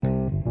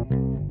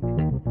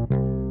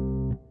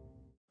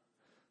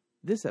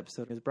This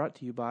episode is brought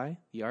to you by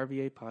the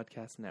RVA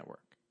Podcast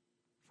Network.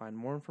 Find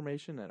more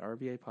information at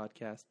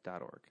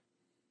rvapodcast.org.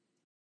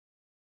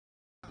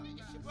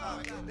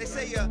 They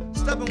say a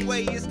stubborn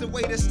way is the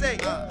way to stay.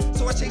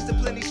 So I chased the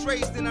plenty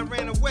strays, then I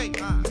ran away.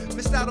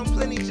 Missed out on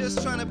plenty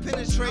just trying to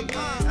penetrate.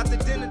 After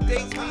dinner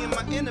dates, me and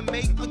my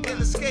inmate would then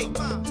escape.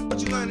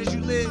 What you learn as you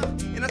live,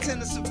 and I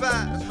tend to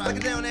survive. Like a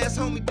down-ass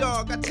homie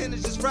dog, I tend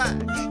to just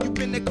ride. You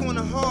been that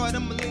corner hard,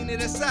 I'ma lean to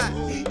that side.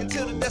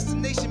 Until the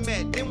destination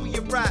met, then we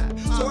arrive.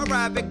 So I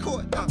arrive at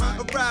court,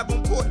 arrive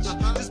on porch.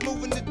 Just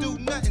moving to do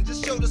nothing,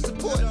 just show the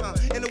support.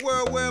 In a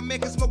world where a man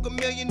can smoke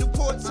 1,000,000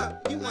 Newports,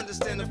 you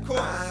understand, of course.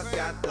 I've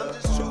got the I'm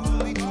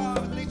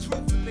just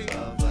truthfully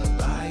of a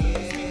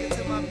lion.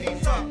 To my people,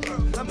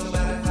 no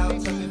matter how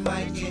tough it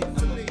might get,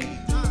 I'ma be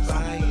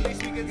lying.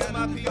 Speaking to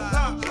my people,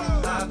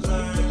 I've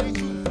learned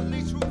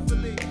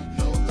truthfully,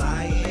 no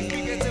lying.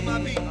 Speaking to my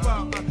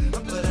people,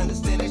 but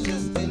understand it's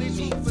just in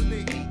me.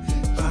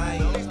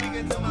 Lying.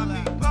 Speaking to my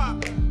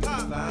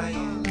people,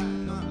 lying.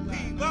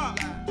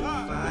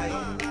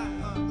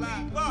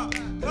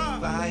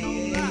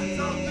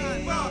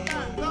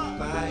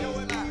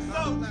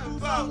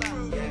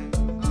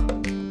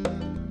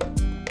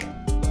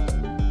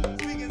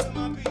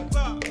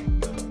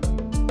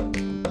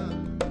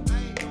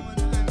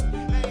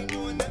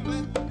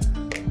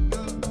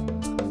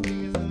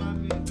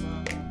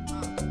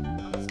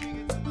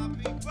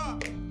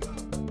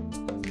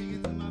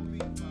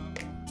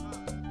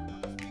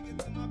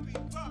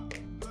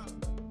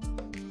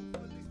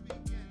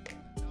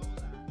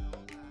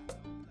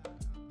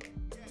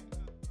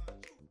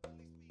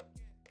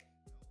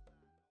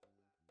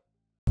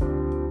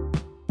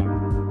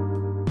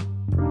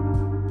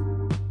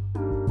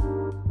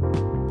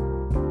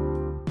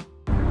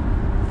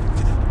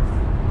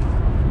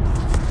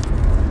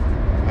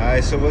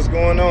 So what's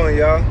going on,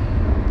 y'all?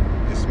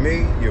 It's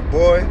me, your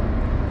boy.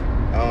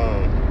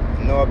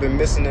 I know I've been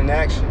missing in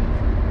action.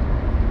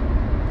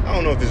 I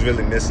don't know if it's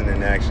really missing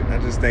in action. I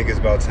just think it's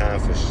about time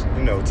for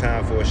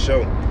time for a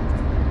show.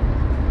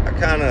 I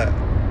kind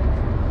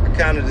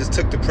of just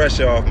took the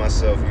pressure off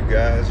myself, you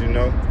guys.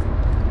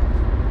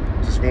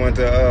 Just wanted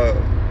to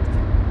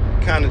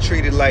kind of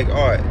treat it like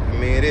art. I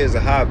mean, it is a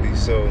hobby,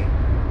 so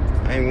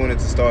I ain't wanted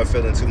to start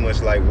feeling too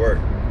much like work,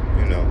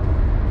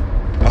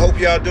 I hope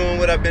y'all doing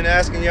what I've been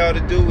asking y'all to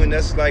do, and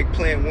that's like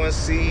plant one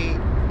seed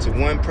to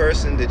one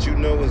person that you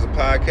know is a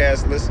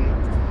podcast listener.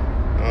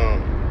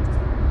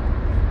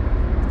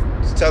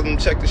 Just tell them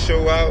check the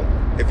show out.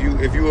 If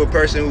you're a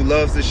person who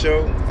loves the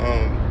show,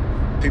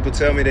 people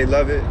tell me they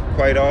love it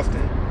quite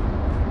often.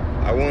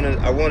 I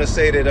wanna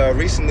say that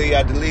recently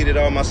I deleted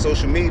all my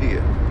social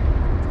media,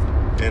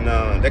 and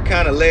that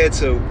kind of led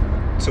to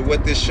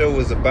what this show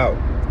is about.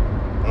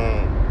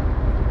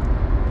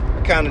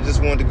 I kind of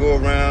just wanted to go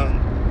around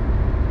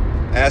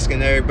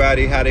asking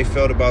everybody how they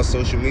felt about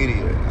social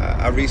media.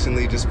 I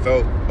recently just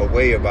felt a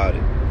way about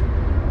it.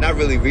 Not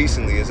really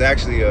recently. It's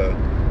actually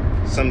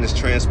something that's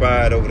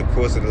transpired over the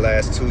course of the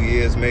last 2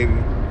 years, maybe.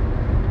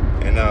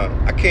 And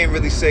I can't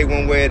really say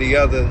one way or the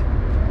other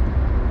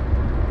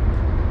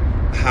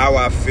how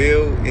I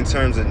feel in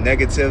terms of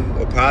negative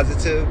or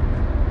positive,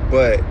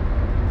 but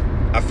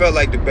I felt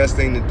like the best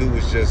thing to do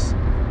was just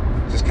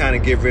kind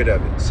of get rid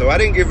of it. So I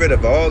didn't get rid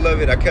of all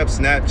of it. I kept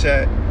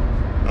Snapchat.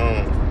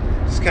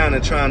 Just kind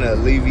of trying to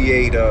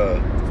alleviate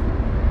the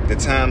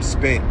time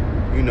spent,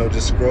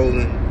 just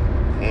scrolling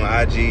on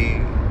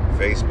IG,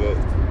 Facebook.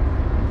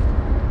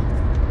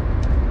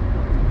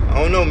 I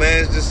don't know,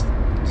 man. It's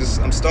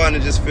just I'm starting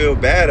to just feel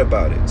bad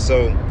about it.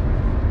 So,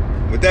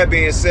 with that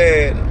being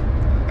said,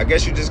 I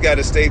guess you just got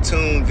to stay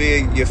tuned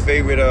via your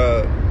favorite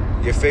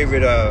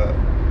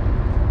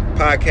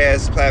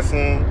podcast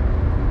platform.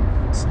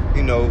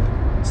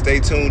 Stay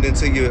tuned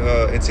into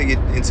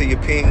your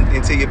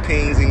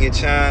pings and your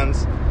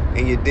chimes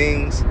and your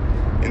dings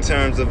in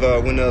terms of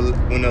when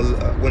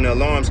the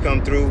alarms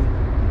come through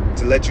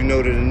to let you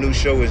know that a new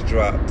show is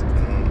dropped.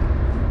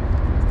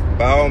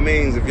 By all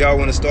means, if y'all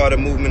want to start a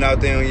movement out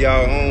there on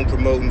y'all own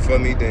promoting for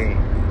me, then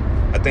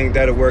I think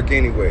that'll work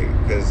anyway,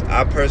 because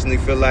I personally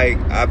feel like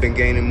I've been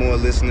gaining more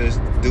listeners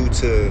due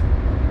to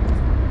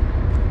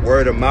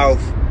word of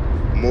mouth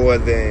more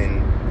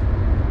than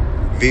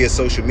via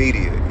social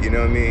media. You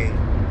know what I mean?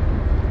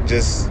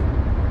 Just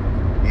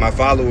my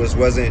followers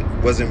wasn't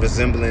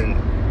resembling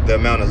the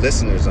amount of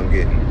listeners I'm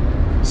getting.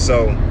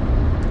 So,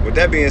 with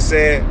that being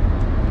said,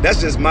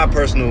 that's just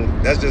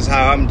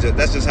how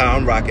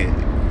I'm rocking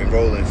and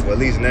rolling for at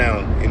least now.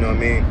 You know what I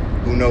mean?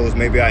 Who knows?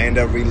 Maybe I end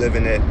up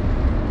reliving it,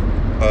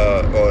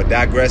 or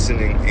digressing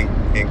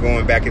and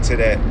going back into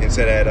that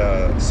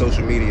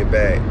social media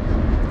bag.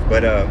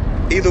 But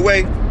either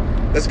way,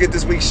 let's get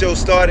this week's show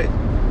started.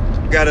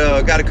 Got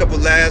a couple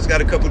laughs, got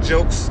a couple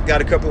jokes,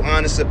 got a couple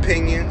honest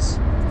opinions.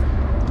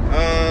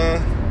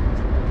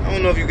 I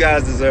don't know if you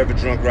guys deserve a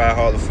Drunk Ride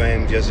Hall of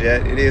Fame just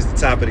yet. It is the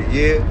top of the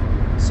year,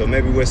 so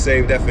maybe we'll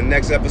save that for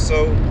next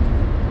episode.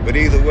 But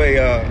either way,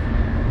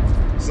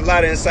 it's a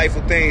lot of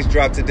insightful things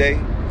dropped today.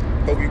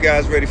 Hope you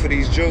guys ready for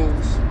these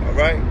jewels, all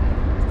right?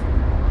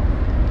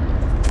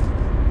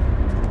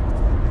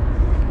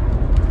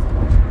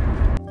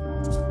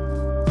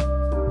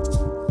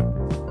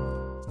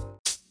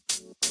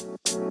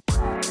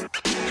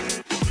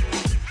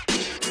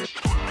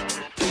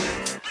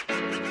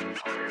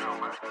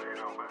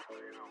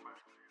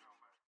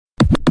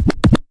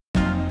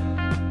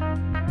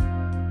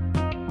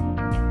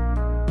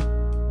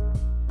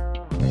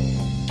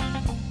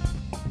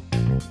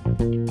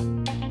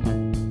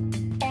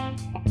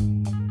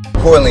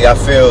 importantly, I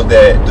feel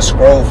that the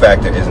scroll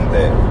factor isn't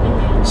there.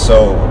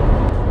 So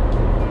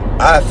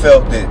I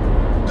felt that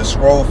the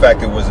scroll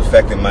factor was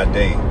affecting my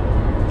day.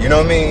 You know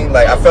what I mean?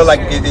 Like, I felt like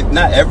it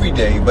not every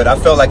day, but I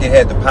felt like it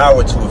had the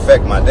power to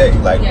affect my day,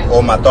 like,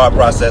 or my thought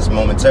process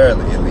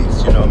momentarily, at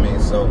least. You know what I mean?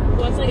 So.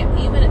 Well, it's like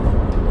even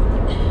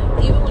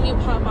when you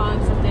pop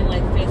on something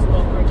like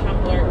Facebook or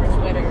Tumblr or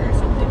Twitter or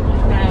something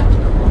like that,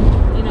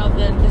 you know,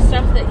 the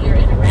stuff that you're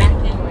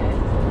interacting with,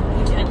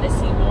 you tend to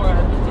see more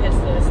of because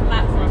those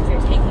platforms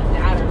are taking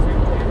data from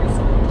you every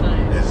single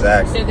time.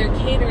 Exactly. So they're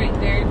catering,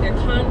 they're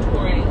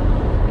contouring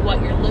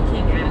what you're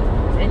looking at,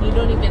 and you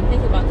don't even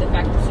think about the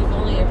fact that you've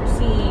only ever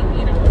seen,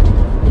 you know,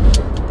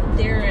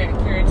 Derek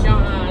or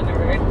John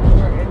or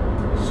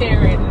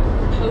Sharon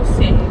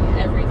posting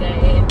every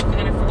day, and you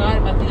kind of forgot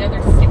about the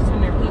other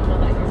 600 people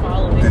that you're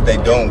following.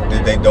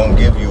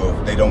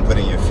 They don't put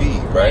in your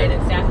feed, right? Right,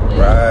 exactly.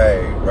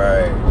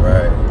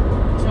 Right.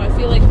 So I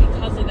feel like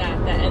because of that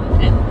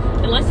and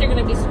unless you're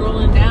going to be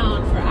scrolling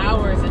down for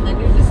hours, and then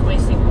you're just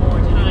wasting more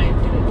time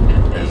doing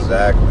nothing.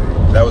 Exactly.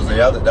 That was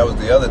the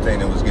other thing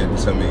that was getting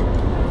to me.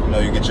 You know,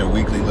 you get your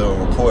weekly little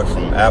report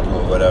from Apple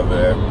or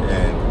whatever,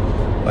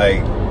 and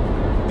like,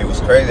 it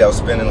was crazy. I was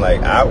spending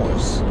like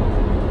hours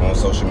on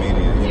social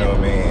media, you know what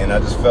I mean? And I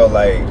just felt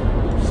like,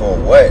 for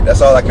what?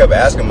 That's all I kept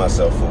asking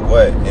myself, for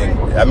what?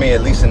 And I mean,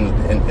 at least in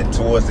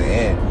towards the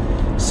end.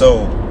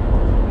 So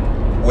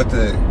with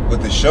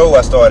the show,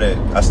 I started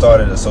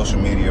a social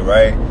media,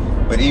 right?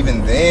 But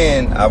even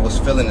then, I was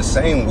feeling the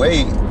same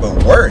way,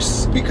 but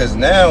worse, because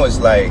now it's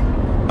like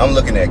I'm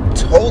looking at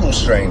total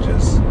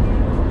strangers.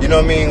 You know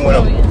what I mean?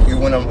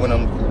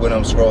 When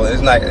I'm scrolling,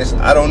 it's like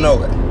I don't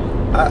know.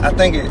 I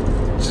think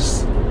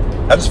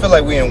I just feel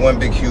like we're in one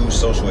big huge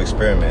social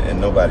experiment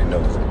and nobody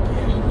knows it.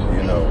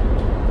 You know.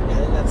 Yeah, I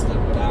think that's what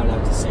I would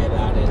have to say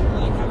about it.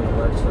 Like, having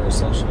worked for a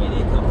social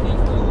media company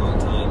for a long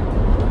time,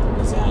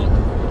 is that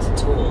it's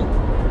a tool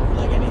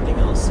like anything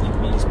else. It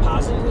can be used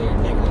positively or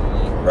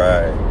negatively.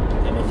 Right.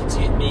 And if it's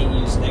being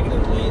used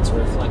negatively, it's a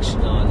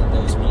reflection on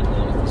those people.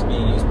 And if it's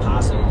being used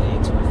positively,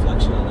 it's a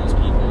reflection on those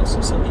people.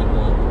 So some people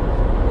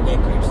will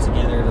get groups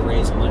together to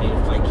raise money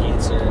to fight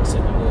cancer, and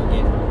some people will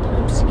get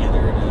groups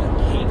together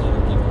to hate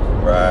other people.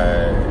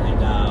 Right.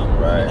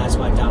 And that's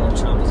why Donald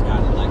Trump has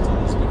gotten elected,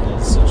 is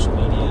because social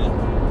media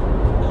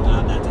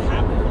allowed that to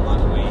happen in a lot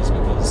of ways,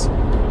 because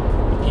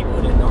people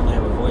who didn't normally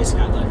have a voice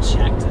got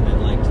unchecked, and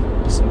then like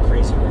some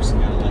crazy person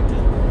got elected.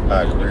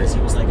 I agree. Because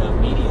he was like a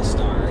media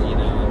star, you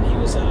know, and he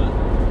was on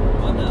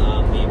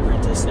The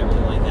Apprentice and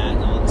everything like that,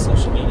 and all the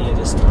social media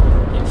just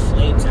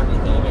inflames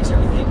everything. It makes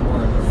everything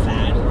more of a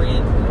fad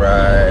oriented.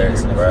 Right.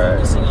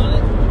 Focusing on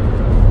it,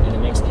 and it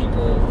makes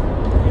people.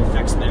 It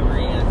affects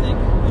memory. I think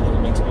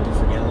it makes people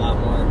forget a lot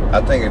more.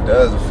 I think it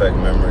does affect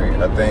memory.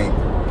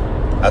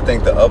 I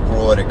think the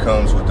uproar that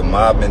comes with the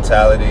mob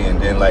mentality,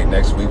 and then like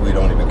next week we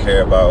don't even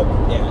care about.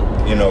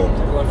 Yeah. You know.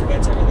 Everyone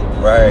forgets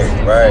everything.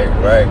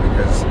 Right.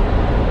 Because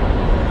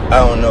I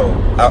don't know.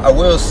 I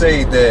will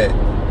say that.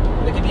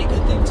 But it could be a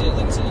good thing too.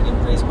 Like I said, you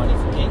can raise money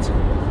for cancer.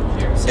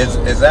 Sure.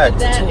 So exactly.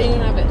 That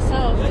in and of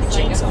itself like is a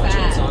chainsaw. like a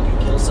fad. A chainsaw can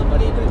kill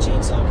somebody, but a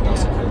chainsaw can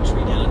also cut a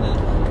tree down to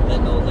let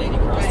an old lady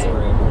cross the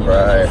room. You know,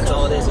 Right. That's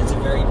all it is. It's a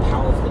very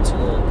powerful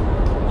tool.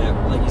 That,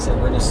 like you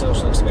said, we're in a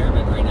social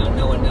experiment right now.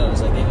 No one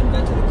knows. Like, they've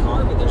invented a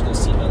car, but there's no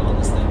seatbelt on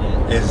this thing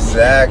yet.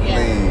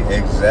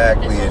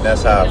 Exactly, and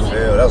that's how I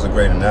feel. That was a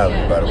great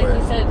analogy, by the way.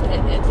 Like you said,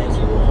 it's a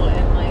tool,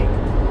 and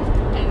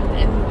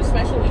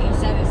especially what you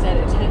said is that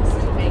it tends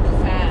to make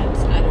fads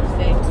out of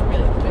things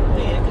really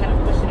quickly and kind of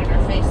push it in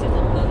our face and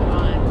then move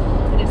on.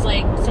 And it's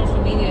like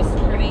social media is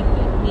turning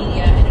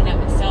media in and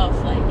of itself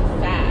like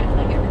fad.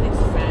 Like,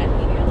 everything's fad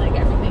media. Like,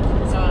 everything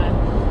comes on.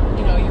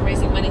 You know, you're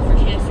raising money for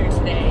cancer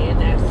today, and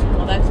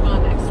that's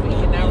gone next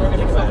week, and now we're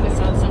going to focus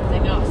on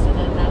something else, and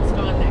then that's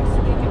gone next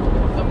week, and we're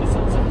going to focus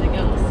on something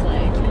else.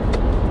 Like,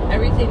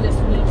 everything just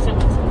moves so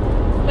much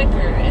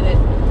quicker, and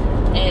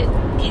it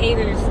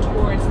caters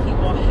towards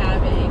people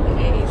having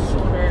a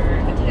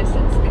shorter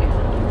attention span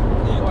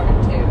for it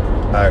too.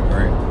 I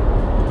agree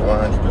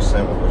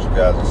 100% with what you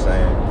guys are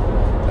saying.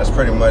 That's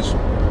pretty much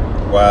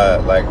why,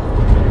 like,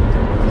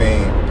 I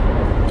mean,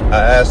 I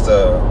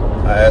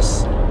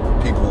asked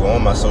people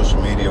on my social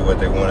media what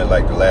they wanted,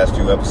 like, the last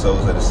few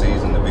episodes of the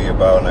season to be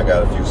about, and I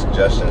got a few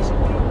suggestions.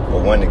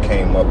 But one that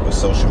came up was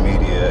social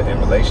media and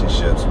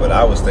relationships. But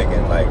I was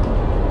thinking, like,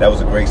 that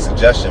was a great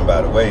suggestion,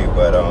 by the way.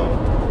 But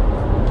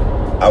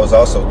I was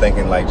also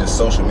thinking, like, just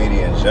social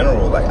media in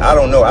general. Like, I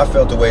don't know. I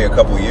felt the way a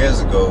couple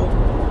years ago,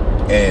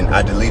 and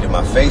I deleted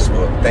my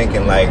Facebook,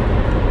 thinking, like,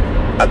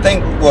 I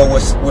think, well,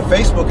 with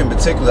Facebook in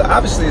particular,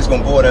 obviously it's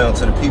going to boil down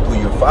to the people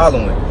you're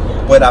following.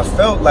 But I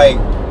felt like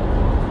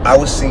I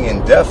was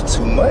seeing death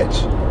too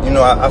much. You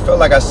know, I felt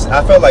like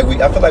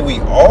we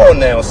all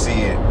now see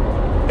it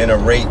in a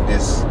rate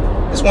that's.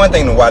 It's one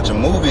thing to watch a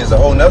movie; it's a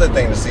whole nother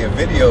thing to see a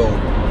video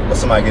of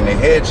somebody getting their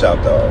head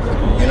chopped off.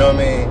 You know what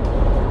I mean?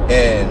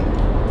 And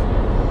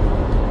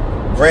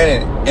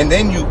granted, and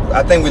then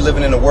I think we're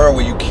living in a world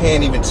where you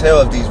can't even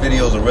tell if these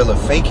videos are real or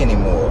fake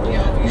anymore.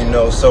 You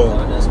know, so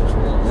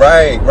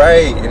right,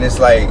 and it's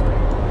like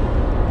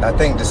I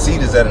think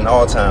deceit is at an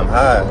all-time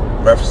high,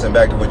 referencing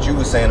back to what you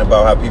were saying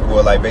about how people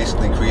are like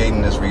basically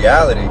creating this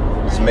reality,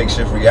 this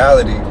makeshift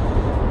reality.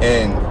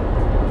 And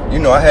you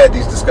know, I had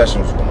these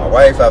discussions with my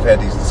wife, I've had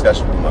these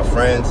discussions with my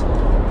friends,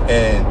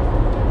 and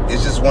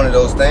it's just one of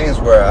those things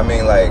where, I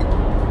mean, like,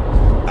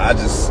 I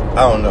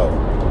don't know.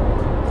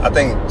 I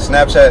think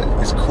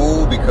Snapchat is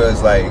cool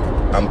because, like,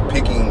 I'm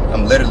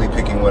literally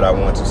picking what I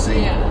want to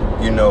see,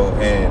 you know,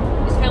 and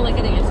it's kind of like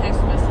getting a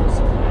text message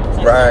sometimes.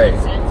 Like right.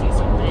 Someone sends you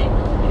something,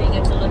 and you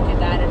get to look at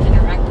that and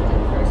interact with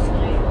them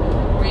personally,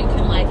 or you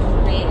can like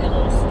create a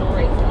little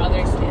story for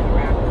others to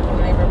interact with,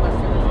 whatever. But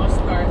for the most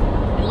part,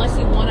 unless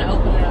you want to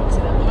open it up to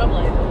the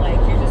public, like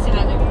you're just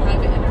having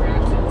private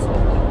interactions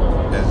with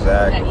people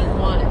that you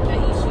want, that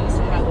you choose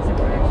to have those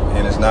interactions.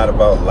 And it's not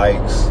about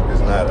likes. It's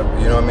not,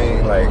 you know what I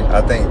mean? Like,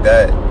 I think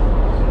that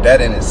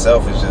in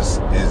itself is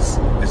just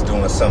is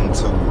doing something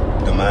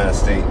to the mind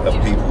state of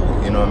people.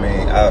 You know what I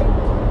mean?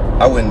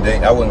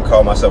 I wouldn't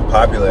call myself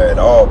popular at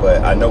all,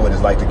 but I know what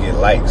it's like to get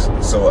likes.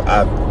 So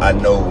I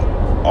know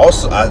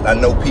also I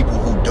know people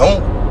who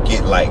don't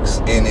get likes,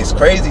 and it's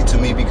crazy to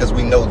me because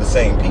we know the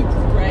same people.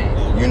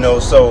 Right. You know,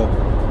 so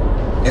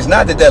it's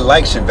not that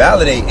like should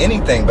validate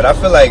anything, but I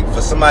feel like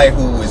for somebody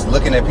who is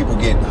looking at people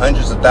get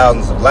hundreds of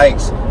thousands of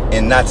likes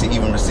and not to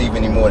even receive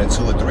any more than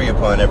 2 or 3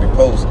 upon every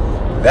post,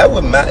 that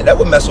would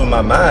mess with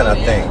my mind. I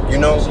think, you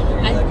know.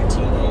 You're like a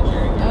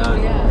teenager. You're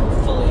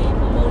not fully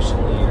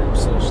emotionally or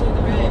socially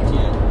developed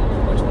yet.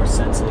 You're much more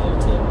sensitive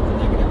to the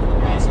negative and the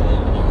positive,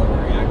 and you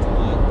overreact a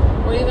lot.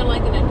 Or even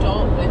like an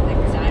adult with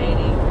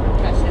anxiety,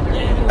 depression, or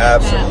anything like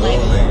absolutely.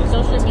 that.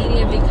 Like, social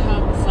media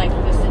becomes like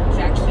this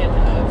injection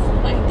of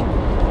like,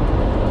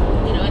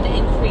 you know, an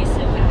increase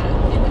in that,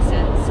 in a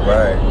sense. Like,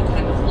 right. You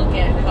kind of look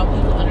at how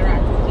people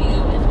interact with you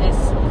in this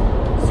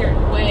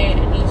certain way,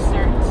 and you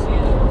start to,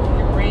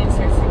 your brain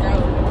starts to go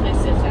to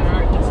places that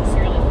aren't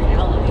necessarily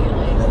reality.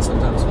 Like, and then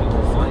sometimes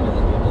people find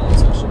other people on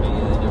social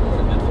media they never would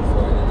have met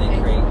before, and then they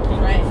create deep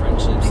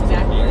friendships and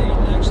get married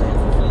and actually have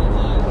fulfilling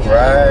lives.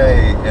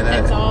 Right. And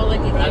it's all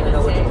like a but I don't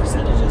know what the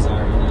percentages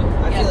are, you know.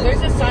 I feel like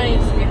there's a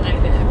science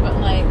behind it, but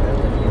like, I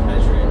don't know if you can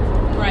measure it.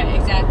 right,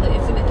 exactly.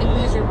 It's an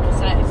immeasurable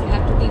science. You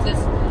have to be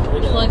just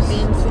plugged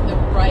into the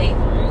right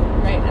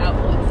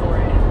outlet for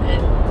it,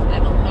 and I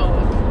don't know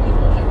if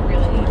people have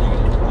really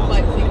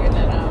quite figured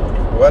that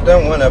out. Well, I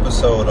done one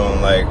episode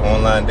on like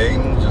online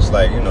dating, just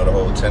like, you know, the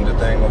whole Tinder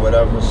thing or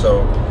whatever.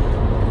 So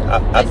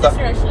My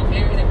sister actually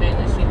married a man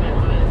that she met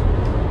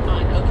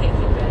on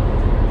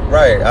OkCupid.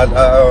 Right.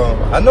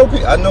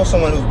 I know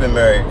someone who's been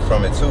married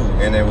from it too,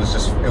 and it was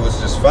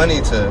just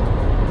funny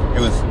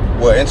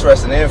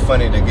interesting and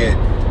funny to get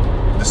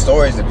the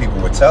stories that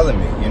people were telling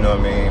me, you know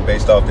what I mean,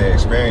 based off their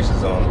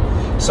experiences on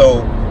it.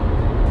 So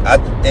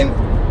and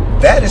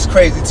that is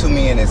crazy to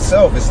me in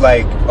itself. It's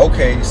like,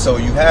 okay, so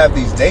you have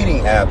these dating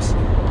apps,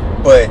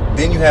 but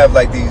then you have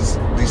like these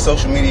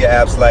social media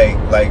apps like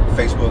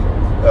Facebook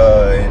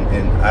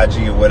and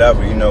IG or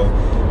whatever, you know,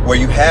 where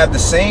you have the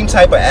same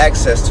type of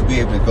access to be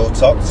able to go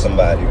talk to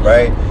somebody,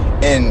 right?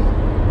 And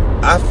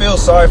I feel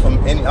sorry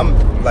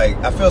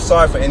I feel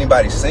sorry for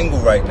anybody single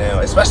right now,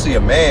 especially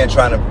a man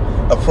trying to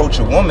approach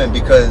a woman,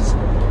 because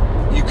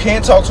you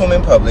can't talk to them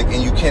in public,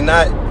 and you can't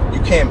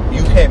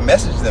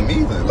message them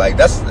either. Like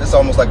it's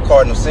almost like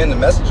cardinal sin to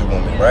message a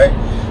woman, right?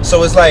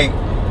 So it's like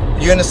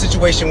you're in a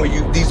situation where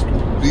these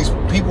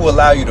people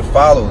allow you to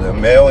follow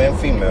them, male and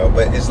female,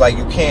 but it's like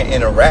you can't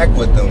interact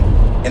with them,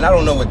 and I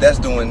don't know what that's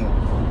doing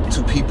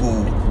to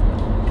people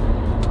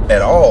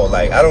at all.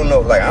 Like, I don't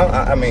know. Like,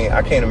 I mean,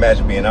 I can't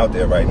imagine being out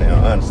there right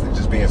now. Honestly,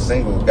 just being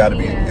single, it's got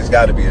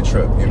to be a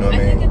trip. You know what I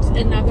mean? I think it's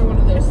another one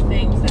of those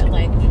things that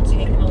like we've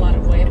taken a lot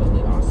away, but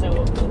we've also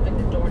opened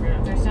the door in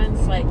another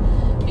sense. Like,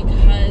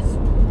 because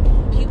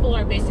people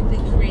are basically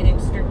creating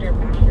stricter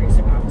boundaries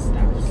about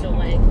stuff. So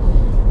like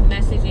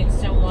messaging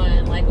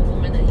someone, like a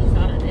woman that you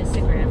found on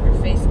Instagram or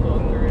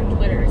Facebook or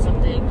Twitter or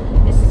something,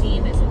 is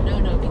seen as a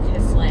no-no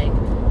because like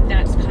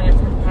that's kind of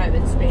her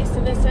private space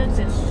in a sense,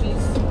 and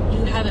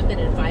you haven't been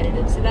invited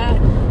into that.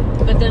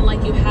 But then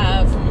like you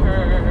have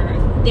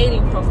her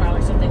dating profile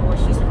or something where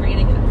she's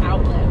creating an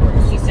outlet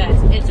where she says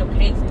it's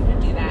okay for you to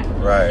do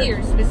that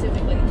here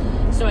specifically.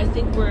 So I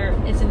think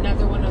it's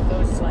another one of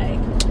those, like,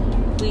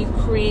 we've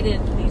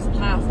created these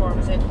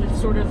platforms and we've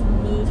sort of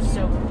moved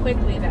so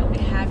quickly that we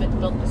haven't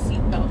built the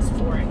seatbelts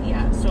for it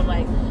yet. So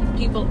like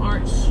people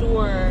aren't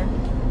sure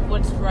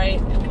what's right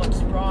and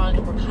what's wrong,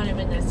 and we're kind of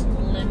in this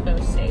limbo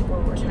state where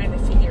we're trying to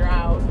figure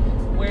out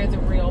where the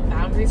real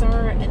boundaries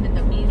are, and in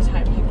the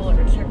meantime people are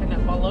tripping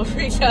up all over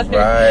each other.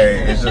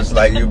 Right. It's just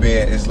like I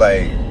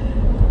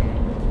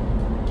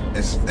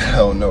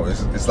don't know,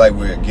 it's like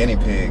we're guinea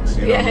pigs,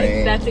 you know what I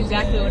mean? That's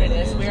exactly what it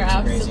is. We're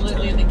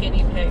absolutely the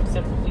guinea pigs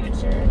of the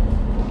future.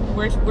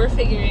 We're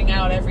figuring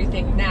out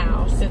everything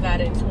now so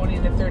that in 20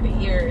 to 30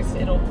 years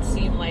it'll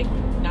seem like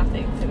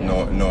nothing to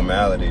them.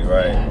 Normality,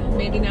 right? Yeah,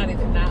 maybe not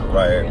even that long,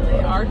 right, really.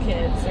 Right. Our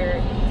kids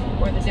or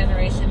the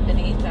generation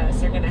beneath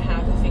us are going to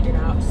have it figured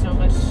out so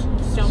much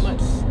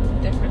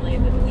differently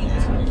than we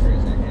have.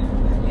 Crazy.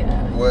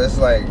 Yeah. Well, it's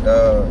like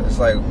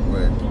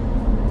with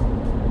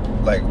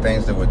like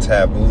things that were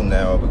taboo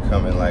now are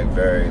becoming like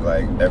very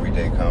like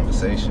everyday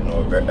conversation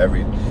or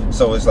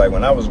so it's like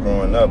when I was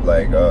growing up,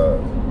 like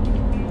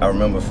I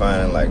remember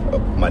finding like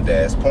my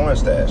dad's porn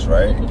stash,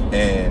 right?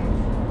 And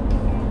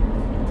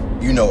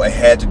you know, it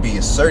had to be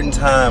a certain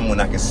time when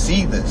I could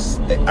see this.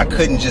 I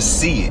couldn't just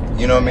see it,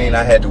 you know what I mean?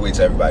 I had to wait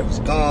till everybody was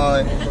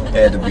gone. It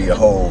had to be a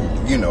whole,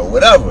 you know,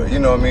 whatever, you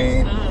know what I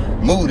mean?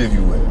 Mood, if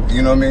you will,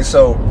 you know what I mean?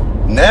 So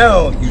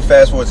now you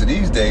fast forward to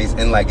these days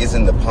and like it's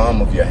in the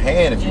palm of your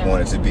hand if you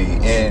want it to be.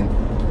 And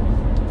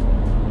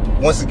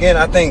once again,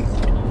 I think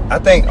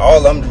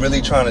all I'm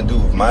really trying to do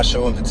with my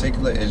show in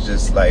particular is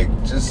just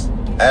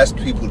ask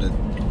people to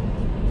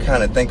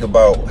kind of think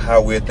about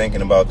how we're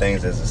thinking about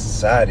things as a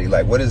society.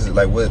 Like, what is it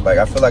like? Like,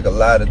 I feel like a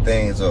lot of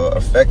things are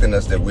affecting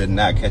us that we're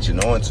not catching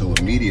on to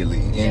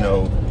immediately, you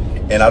know.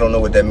 And I don't know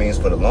what that means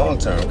for the long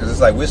term, because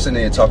it's like we're sitting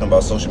there talking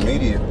about social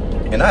media,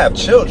 and I have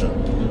children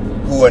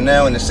who are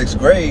now in the 6th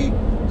grade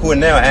who are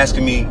now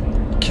asking me,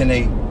 can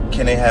they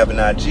have an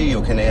IG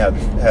or can they have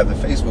the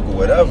Facebook or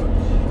whatever,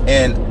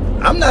 and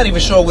I'm not even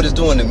sure what it's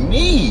doing to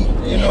me.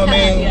 You know what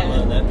I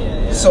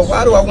mean? So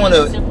why do I want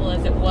to? As simple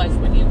as it was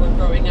when you were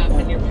growing up,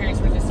 and your parents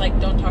were just like,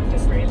 "Don't talk to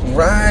strangers."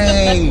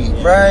 Right.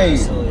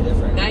 Absolutely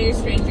different. Now your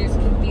strangers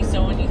can be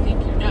someone you think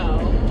you know,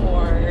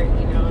 or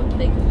you know,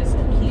 they can just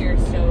appear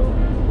so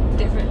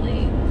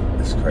differently.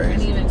 It's crazy.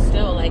 And even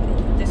still, like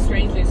the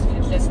strangers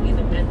could just be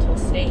the mental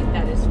state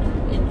that is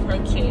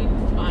encroaching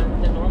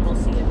on the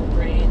normalcy of the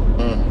brain.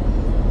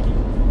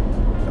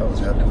 That was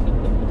heavy.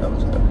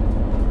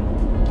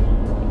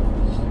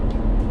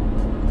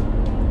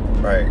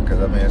 Right, because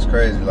I mean it's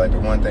crazy. Like the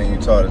one thing you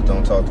taught is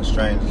don't talk to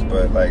strangers,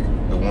 but like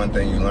the one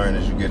thing you learn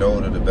as you get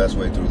older, the best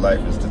way through life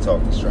is to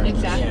talk to strangers.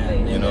 Exactly.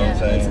 Yeah, You know what I'm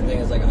saying? That's the thing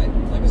is like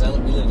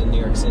we lived in New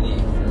York City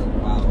for a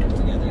while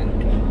together.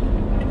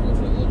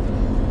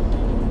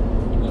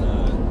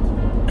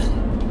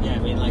 But yeah, I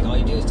mean like all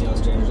you do is deal with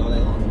strangers all day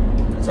long.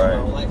 That's Right. how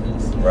my whole life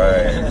is.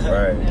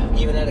 Right.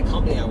 Even at a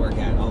company I work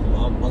at, I'll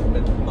bump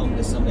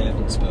into somebody I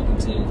haven't spoken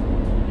to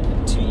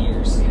in 2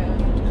 years, Yeah.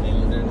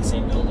 and they're in the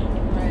same building.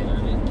 Right. You know what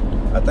I mean?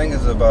 I think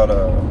it's about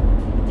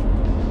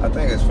I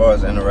think as far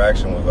as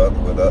interaction with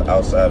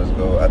outsiders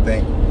go, I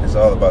think it's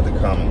all about the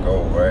common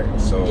goal, right?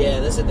 So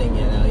Yeah, that's the thing,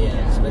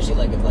 especially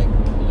like if like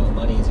you know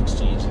money is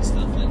exchanged and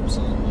stuff. Like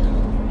so, you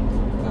know,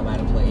 if I'm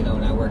at a place, you know,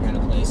 and I work at a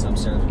place, I'm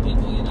serving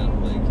people, you know,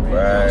 like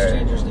they're all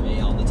strangers to me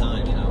all the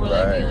time, you know. Or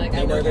like,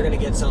 They know they're gonna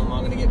get something,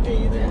 I'm gonna get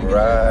paid. They're gonna get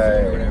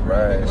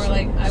Right. Or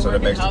like I So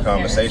work that makes in the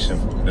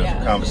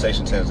healthcare.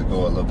 conversation tends to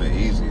go a little bit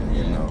easier,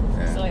 you know.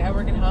 So like I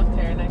work in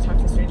healthcare and I talk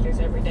to strangers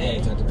every day. Yeah,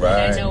 you talk to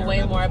Right. And I know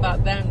way more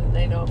about them than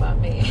they know about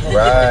me.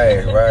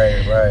 Right.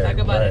 Talk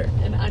about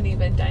an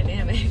uneven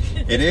dynamic.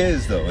 It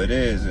is though. It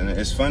is, and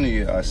it's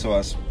funny.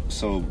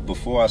 So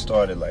before I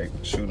started like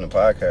shooting a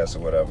podcast or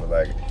whatever,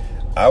 like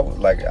I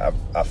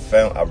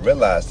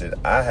realized that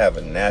I have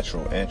a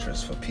natural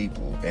interest for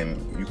people, and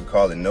you could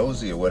call it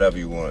nosy or whatever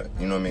you want.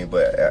 You know what I mean?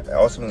 But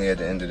ultimately, at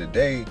the end of the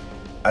day,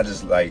 I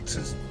just like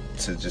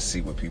to just see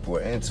what people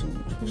are into,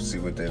 see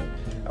what they.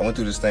 I went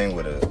through this thing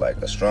with like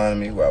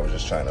astronomy, where I was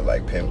just trying to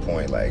like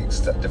pinpoint like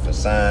different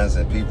signs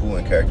and people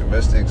and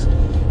characteristics,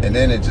 and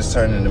then it just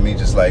turned into me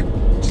just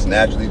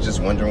naturally just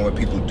wondering what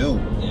people do.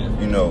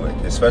 You know,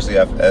 especially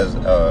as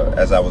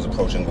I was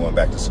approaching going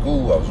back to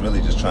school, I was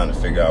really just trying to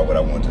figure out what I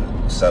wanted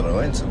to settle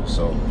into.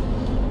 So,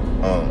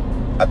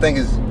 I think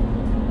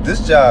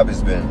this job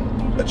has been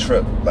a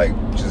trip, like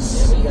just.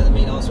 Yeah, but you gotta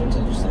meet all sorts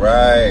of interesting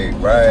Right.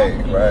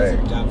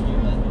 Job for you,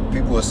 but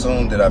People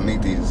assume that I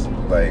meet these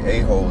like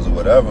a-holes or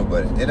whatever,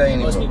 but it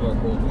ain't most even. people are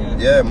cool.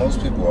 Yeah,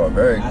 most people are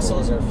very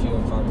Assholes cool. are few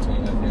and far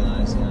between. I've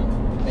realized, you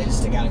know, they just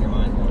stick out in your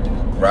mind more. You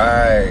know?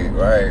 Right.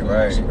 They're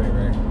actually pretty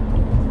rare.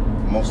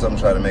 Most of them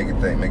try to make you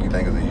think it's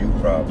a you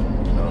problem.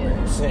 You know what I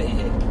mean?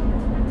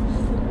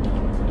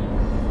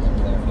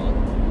 Their fault.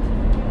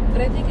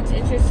 But I think it's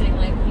interesting,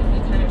 like we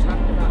kind of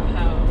talked about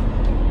how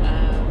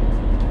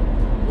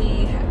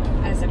we,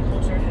 as a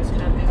culture, have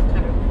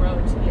kind of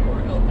grown to be more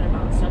open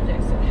about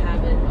subjects that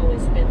haven't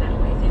always been that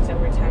way. Things that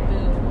were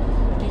taboo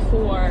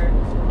before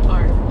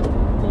are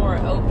more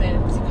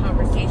open to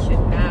conversation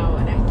now,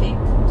 and I think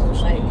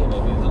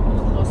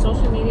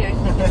social media I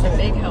think is a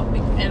big help,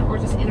 or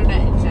just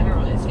internet in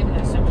general has given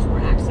us so much more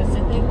access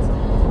to things.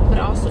 But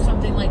also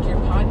something like your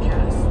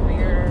podcast,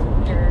 where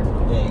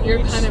you're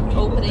kind of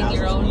opening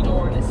your own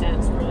door in a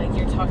sense, where like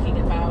you're talking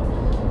about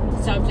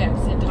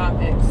subjects and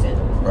topics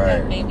and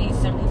that maybe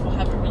some people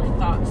haven't really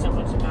thought so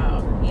much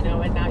about, you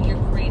know, and now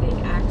you're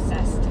creating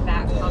access to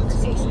that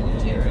conversation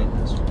too.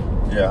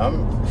 Yeah,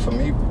 for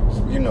me,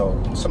 you know,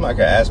 somebody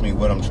could ask me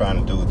what I'm trying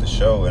to do with the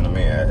show, and I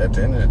mean, at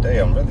the end of the day,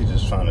 I'm really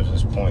just trying to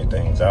just point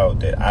things out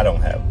that I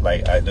don't have.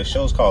 Like, the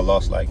show's called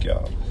Lost Like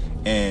Y'all,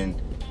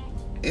 and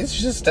it's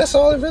just, that's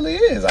all it really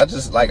is. I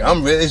just, like,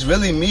 it's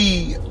really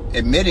me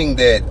admitting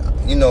that,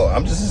 you know,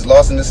 I'm just as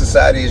lost in this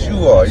society as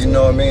you are, you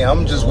know what I mean?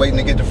 I'm just waiting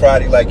to get to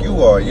Friday like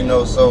you are, you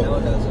know, so. No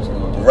one knows what's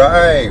going on.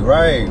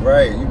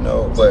 Right, you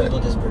know, but. People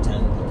just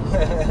pretend.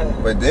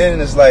 But then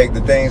it's like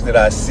the things that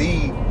I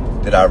see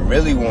that I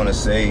really want to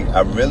say,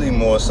 I really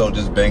more so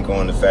just bank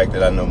on the fact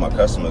that I know my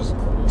customers,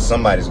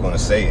 somebody's going to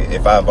say it.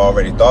 If I've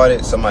already thought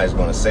it, somebody's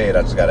going to say it.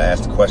 I just got to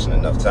ask the question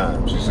enough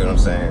times. You see what I'm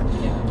saying?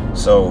 Yeah.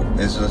 So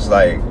it's just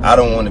like, I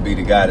don't want to be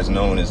the guy that's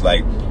known as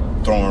like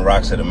throwing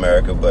rocks at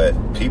America, but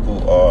people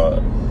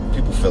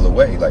feel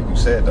away. Like you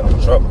said,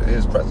 Donald Trump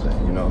is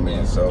president. You know what I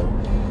mean? So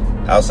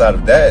outside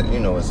of that, you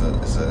know, it's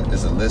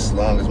a list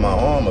long as my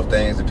arm of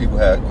things that people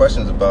have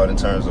questions about in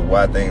terms of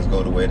why things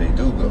go the way they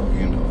do go.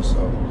 You know,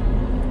 so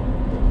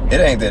it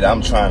ain't that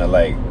I'm trying to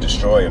like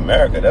destroy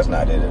America. That's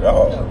not it at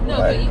all. No,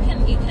 like,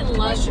 but you can love where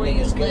Questioning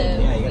you is good.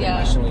 live. Yeah, you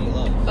gotta question what you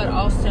love. But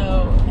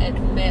also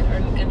admit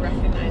and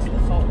recognize the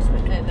faults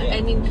within that. Yeah.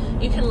 I mean,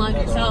 you can love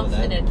Nothing wrong yourself with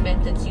that. and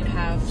admit that you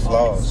have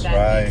Flaws,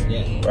 that need to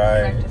right, be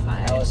right.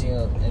 rectified. How else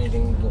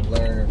anything will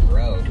learn or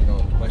grow if you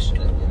don't question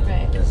it? You know?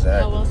 Right. Exactly.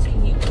 How else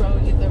can you grow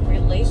the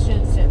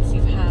relationships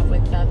you have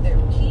with other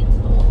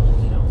people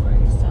if you don't grow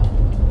yourself?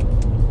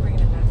 Bringing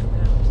it back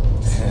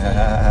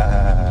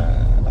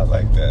around. I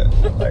like that.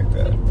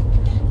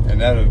 And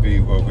that'll be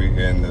where we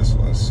end this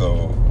one.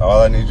 So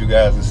all I need you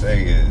guys to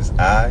say is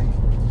I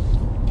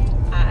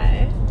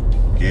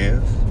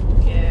give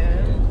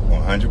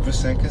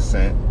 100%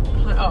 consent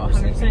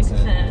 100%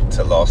 consent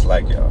to Lost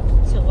Like Y'all.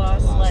 to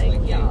Lost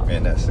Like Y'all.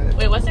 And that's it.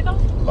 Wait, what's it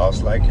called?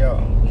 Lost Like Y'all.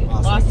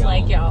 Lost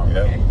Like Y'all.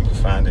 Yep. Okay. You can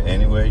find it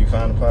anywhere you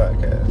find a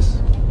podcast.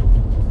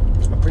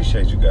 I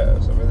appreciate you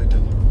guys. I really do.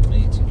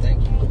 Me too.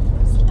 Thank you.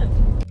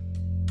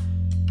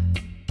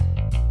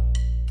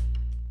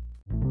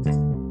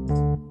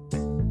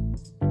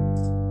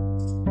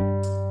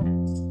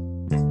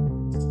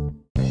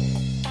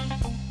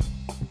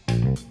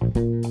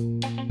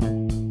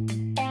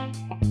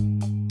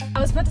 I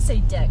was about to say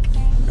dick.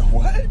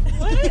 What?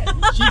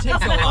 She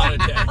takes a lot of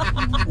dick.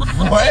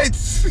 What?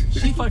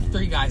 She fucked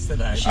 3 guys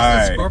today. She's All a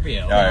right.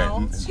 Scorpio. All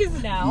right.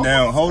 She's now.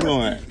 Now, hold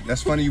on.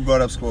 That's funny you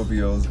brought up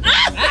Scorpios.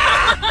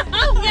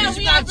 Yeah,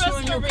 we are Got you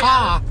in your Scorpio.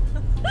 car.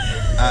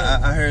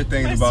 I heard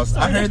things about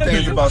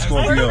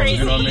Scorpios.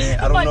 You know what I mean?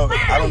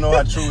 I don't know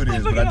how true it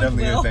is, but I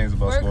definitely heard things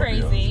about We're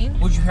Scorpios. crazy.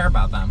 What'd you hear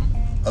about them?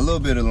 A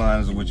little bit of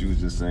lines of what you was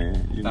just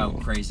saying. You know,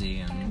 Crazy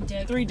and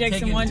Dick. 3 dicks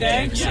in taking 1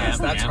 day. dicks. Yes,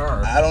 that's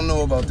her. I don't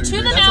know about 3 Two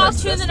in the dicks.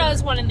 nose, 2 in the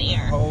nose, 1 in the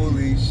ear.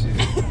 Holy shit!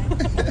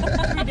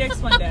 3 dicks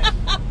 1 day.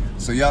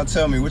 So y'all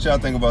tell me what y'all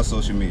think about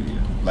social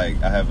media. Like,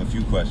 I have a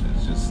few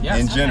questions. Just Yes,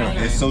 in general,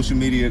 okay. is social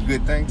media a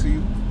good thing to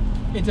you?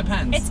 It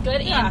depends. It's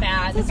good Yeah, and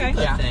bad. it's okay.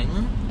 Yeah.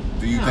 Thing.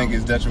 Do you No. think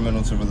it's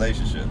detrimental to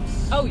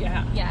relationships? Oh,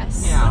 yeah.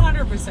 Yes. Yeah.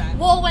 100%.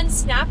 Well, when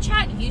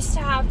Snapchat used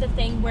to have the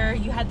thing where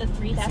you had the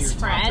 3 See best your top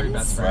 3 friends,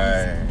 best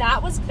friends. Right.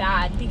 that was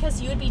bad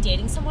because you would be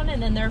dating someone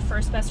and then their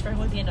first best friend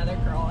would be another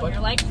girl, and But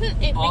you're like,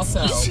 it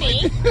also,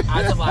 excuse me.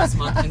 As of last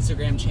month,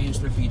 Instagram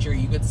changed their feature.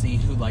 You could see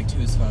who liked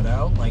whose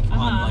photo, like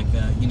on like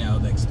the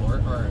the explore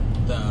or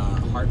the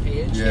heart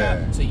page.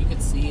 Yeah. So you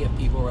could see if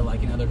people were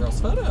liking other girls'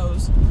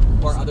 photos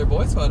or other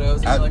boys' photos.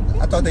 And I you're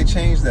like, thought they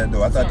changed that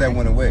though. I thought that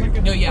went away.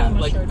 no, yeah,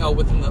 like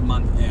within the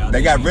month. Yeah,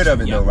 They got rid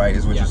of it changed though, right?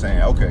 Is what Yeah. you're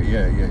saying? Okay,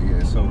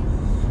 yeah. So,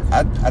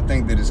 I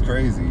think that it's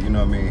crazy. You know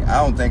what I mean? I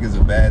don't think it's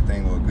a bad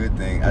thing or a good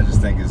thing. I just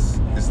think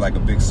it's like a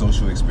big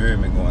social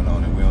experiment going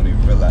on, and we don't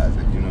even realize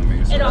it. You know what I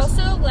mean? So It that's-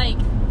 also, like,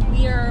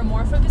 we are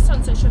more focused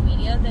on social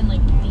media than,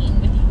 like, being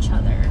with each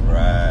other.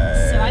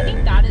 right. So I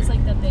think that is,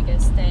 like, the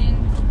biggest thing.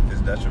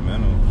 it's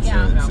detrimental.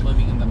 Yeah. They're not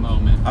living in the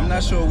moment. I'm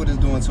not sure what it's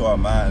doing to our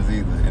minds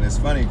either. And it's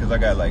funny because I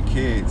got like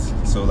kids,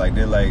 so like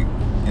they're like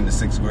in the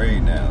 6th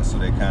grade now, so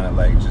they kind of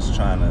like just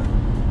trying to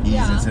ease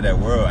Yeah. into that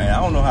world. And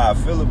I don't know how I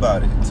feel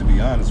about it, to be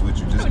honest with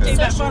you. Just I would take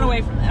that because phone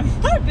away from them.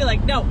 I would be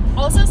like, no.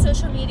 Also,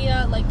 social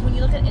media, like, when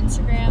you look at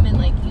Instagram and,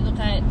 like, you look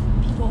at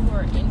people who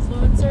are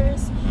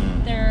influencers,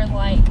 they're,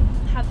 like,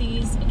 have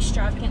these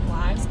extravagant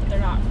lives, but they're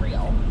not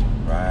real.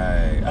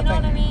 right. You know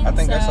what I mean? I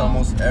think that's So-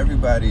 almost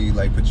everybody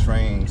like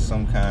portraying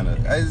some kind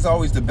of. It's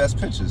always the best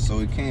pictures, so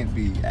it can't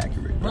be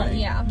accurate, right? Right.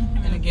 Yeah.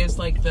 And it gives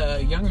like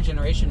the younger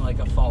generation like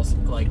a false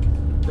like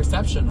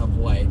perception of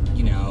what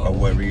Of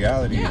what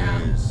reality Yeah.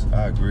 is.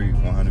 I agree,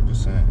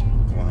 100%.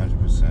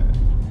 100%.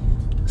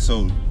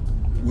 So,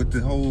 with the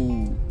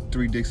whole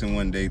 3 dicks in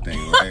 1 day thing,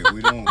 right?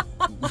 We don't.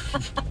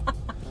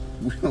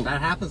 That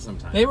happens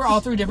sometimes. They were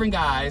all 3 different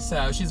guys,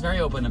 so she's very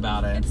open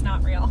about it. It's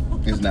not real.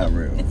 It's not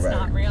real, It's right?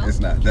 not real. It's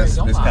not. That's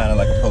don't it's lie. kind of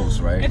like a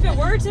post, right? If it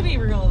were to be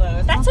real, though,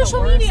 it's That's not the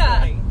social worst media.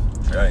 thing.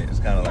 Right. It's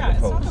kind of Yeah, like a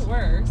it's not post. the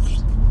worst.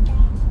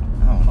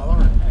 I don't know. Follow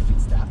her on Effie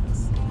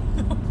status.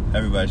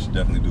 Everybody should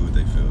definitely do what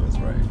they feel is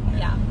right.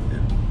 Yeah.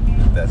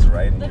 If that's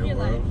right in Live your your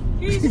life. world.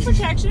 If you're using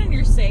protection and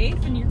you're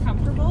safe and you're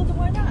comfortable, then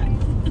why not?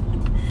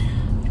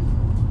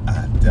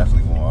 I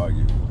definitely won't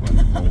argue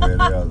one way or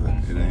the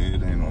other.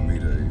 It ain't on me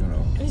to, you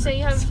know. You say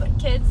you have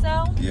kids,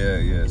 though?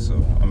 Yeah.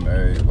 So I'm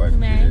married, wife, You're and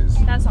married?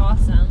 kids. That's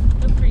awesome.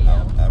 Good for you.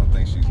 I don't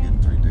think she's getting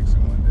 3 dicks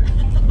in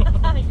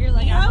 1 day. You're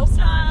like, You I hope hope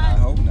not. I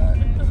hope not.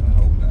 I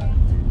hope not.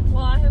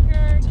 Well, I hope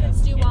your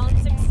kids do well in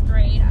 6th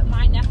grade.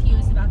 My nephew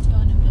is about to go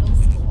into middle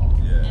school.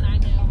 Yeah. And I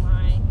know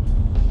my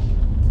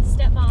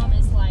stepmom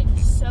is, like,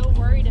 so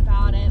worried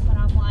about it. But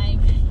I'm like,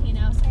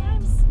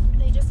 sometimes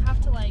they just have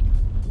to, like,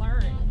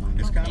 learn.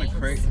 It's more kind of things.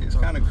 crazy. It's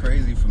kind of crazy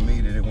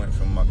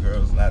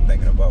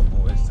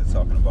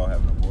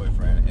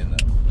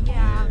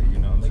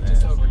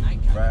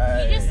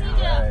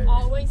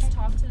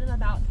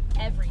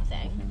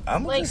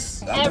Like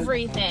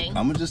everything.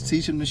 I'm gonna just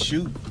teach him to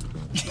shoot.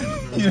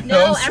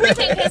 No,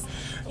 everything.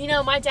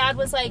 Because my dad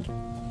was like,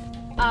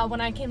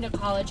 when I came to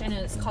college, I know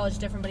it's college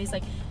different, but he's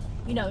like,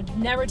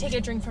 never take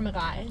a drink from a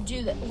guy.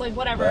 Do that, like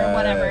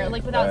whatever,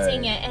 like without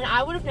saying it. And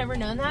I would have never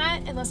known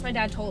that unless my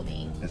dad told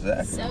me.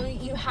 Exactly. So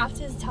you have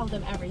to tell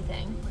them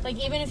everything.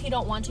 Like even if you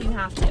don't want to, you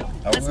have to.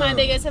 That's my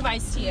biggest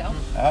advice to you. All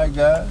right,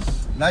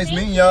 guys. Nice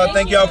meeting y'all.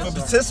 Thank y'all for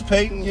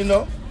participating.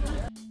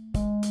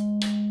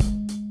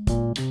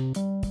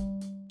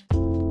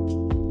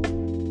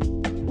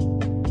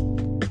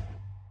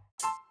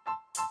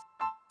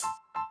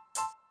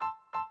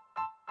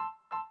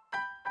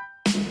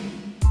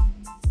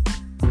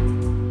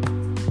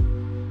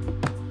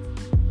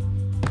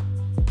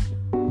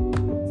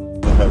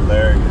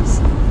 Hilarious.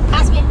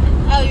 Ask me.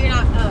 Oh, you're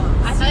not.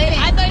 Oh, I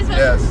thought you were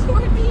supposed to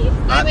record me.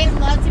 I would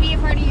love to be a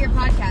part of your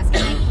podcast.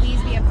 Can I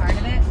please be a part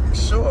of it?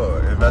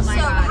 Sure. If that's Oh my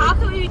God. How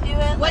can we do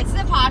it? What's the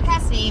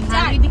podcast name?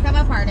 How do we become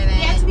a part of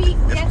it? We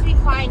have to be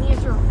quiet and you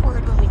have to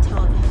record when we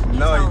tell it.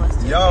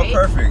 Y'all right?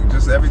 perfect.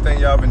 Just everything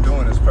y'all been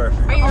doing is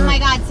perfect. Oh my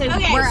God! So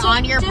we're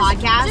on your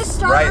podcast. Just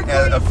start Right,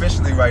 recording.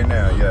 officially right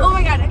now. Yeah. Oh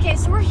my God! Okay,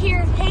 so we're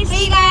here.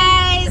 Hey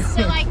guys.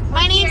 So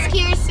My name's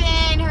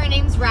Kirsten. Her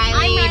name's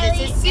Riley. I'm Riley.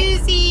 This is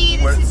Susie.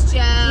 This is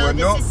Joe.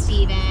 This is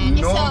Steven.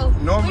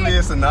 Normally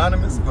it's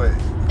anonymous, but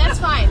that's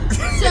fine.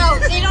 So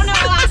they don't know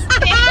our last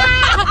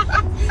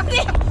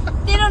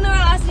names. They don't know our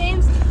last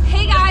names.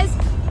 Hey guys,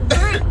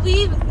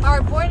 we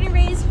are born and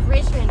raised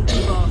Richmond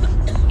people.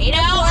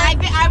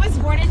 I was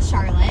born in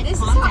Charlotte.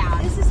 This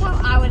is how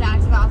I would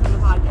act about on the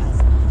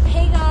podcast.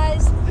 Hey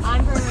guys,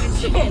 I'm from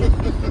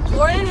Richmond.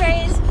 Born and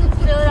raised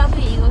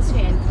Philadelphia Eagles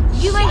fan.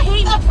 You might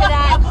hate me for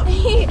that.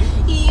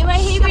 You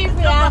might hate me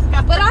for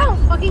that, but I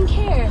don't fucking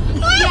care.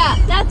 Yeah,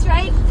 that's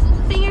right.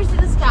 Fingers to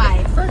the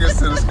sky. fingers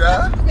to the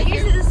sky.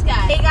 Fingers to the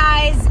sky. Hey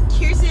guys,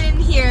 Kirsten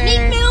here.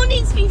 Meek Mill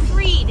needs to be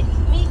freed.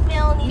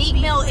 Meek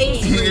Mill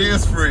is He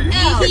is free.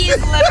 No, he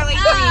is literally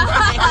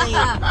free.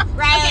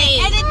 Riley. Okay,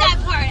 edit that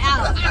part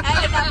out.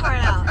 Edit that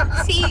part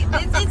out. See,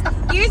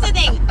 here's the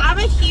thing. I'm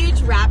a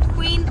huge rap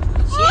queen.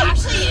 She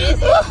actually is.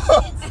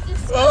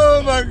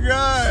 Oh my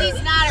God.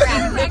 She's not a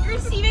rap queen. Record,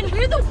 Steven,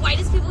 we're the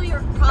whitest people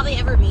you'll probably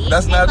ever meet.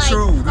 That's not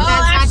true. That's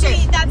not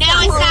true. That's No,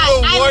 not it's true.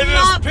 not. I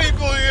love.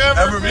 people you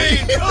ever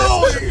meet.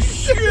 Holy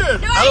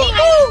shit!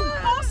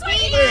 Also,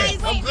 Hey,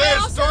 I'm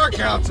glad it's dark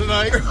out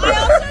tonight. I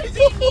also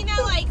didn't mean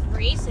that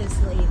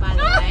racistly, by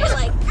the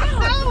way.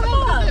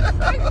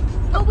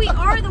 But we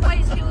are the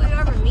whitest people you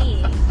ever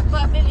meet.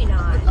 But maybe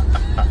not.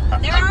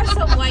 There are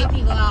some white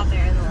people out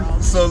there in the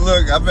world. So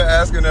look, I've been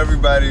asking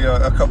everybody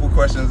a couple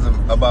questions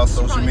about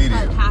social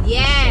media.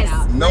 Yes.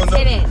 No.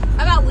 Hit it.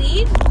 About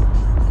weed?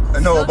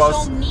 No,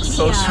 about media.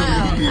 social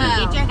media.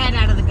 Get your head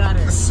out of the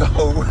gutter. So,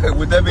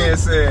 with that being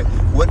said,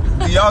 what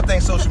do y'all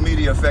think social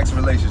media affects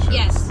relationships?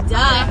 Yes. Duh.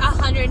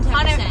 110%.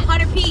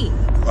 100p.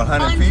 100p?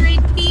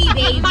 100p,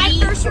 baby. My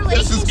first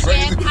relationship,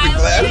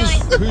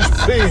 Who's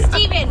paying?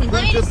 Steven,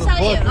 let me just tell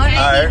you.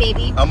 100p,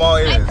 baby. I'm all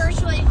My ears. first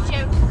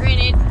relationship,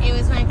 granted, it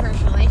was my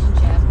first relationship.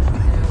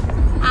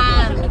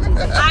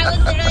 I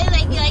would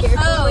literally be like,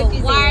 oh,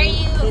 why are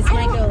you? This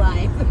might go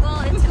live.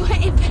 Well,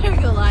 it better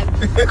go live.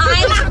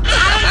 I would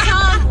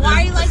tell him, why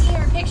are you liking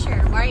her picture?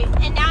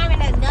 And now I'm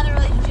in another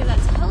relationship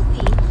that's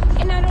healthy,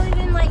 and I don't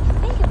even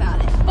think about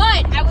it.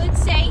 But I would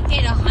say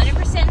it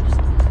 100%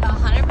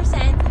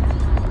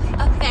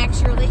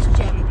 affects your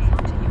relationship.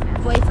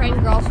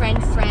 Boyfriend,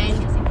 girlfriend, friend,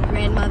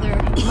 grandmother,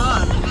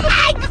 mom.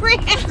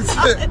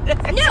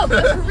 No,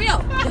 but for real,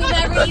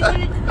 whoever you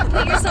want to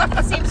put yourself in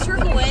the same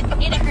circle with,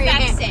 it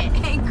affects it.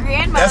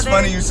 Grandmother. That's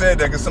funny you said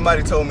that because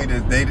somebody told me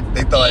that they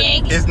thought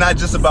it's not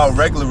just about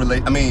regular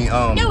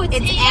No,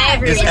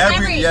 it's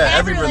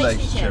every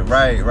relationship.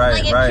 Right.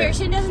 If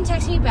Kirsten doesn't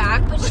text me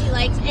back, but she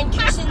likes, and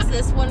Kirsten's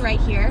this one right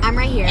here. I'm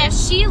right here. If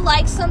she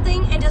likes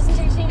something and doesn't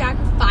text me back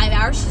for 5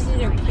 hours, she's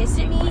either pissed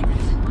at me,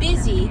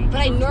 busy, but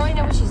I normally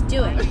know what she's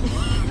doing,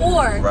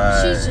 or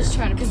she's just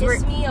trying to piss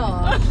me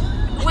off.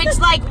 Which,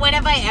 when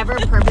have I ever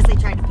purposely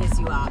tried to piss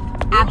you off?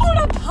 We're on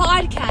a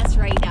podcast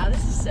right now.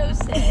 This is so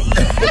sick.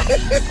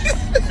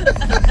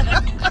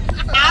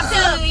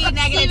 Absolutely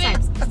negative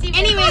times.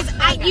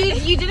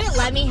 Anyways, you didn't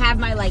let me have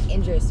my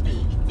intro speak.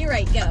 You're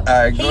right. Go. All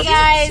right, Hey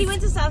guys, She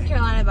went to South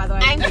Carolina, by the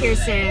way. I'm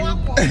Kirsten.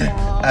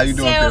 How you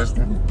doing,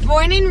 Kirsten?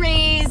 Born and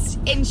raised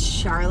in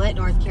Charlotte,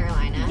 North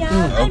Carolina.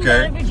 Yeah,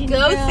 Okay. I'm not a Virginia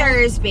Go girl.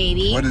 Thurs,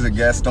 baby. What is it,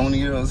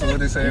 Gastonia or what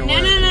they say?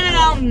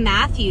 No,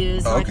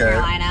 Matthews, North Okay.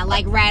 Carolina,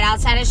 right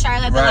outside of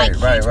Charlotte, but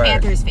Right. huge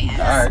Panthers fan.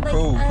 All right,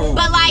 cool.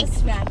 But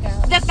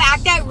the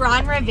fact that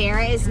Ron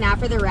Rivera is now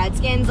for the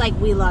Redskins,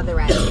 we love the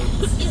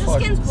Redskins. He's a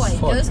Skins boy.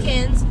 Go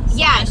Skins.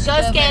 Yeah,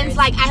 go Skins. Bears.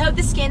 I hope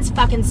the Skins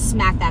fucking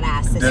smack that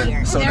ass this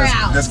year. So They're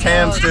out. does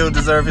Cam still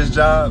deserve his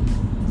job?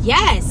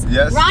 Yes.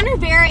 Yes. Ron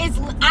Rivera is.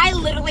 I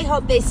literally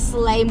hope they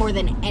slay more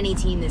than any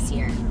team this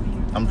year.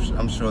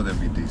 I'm sure they'll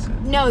be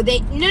decent. No.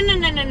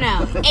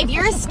 If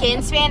you're a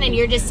Skins fan and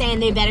you're just saying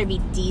they better be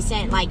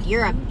decent,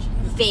 you're a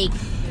fake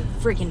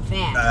freaking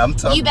fan. I'm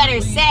talking. You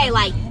better say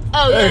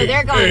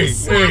they're going to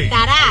smack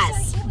that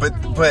ass.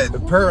 But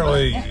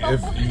apparently,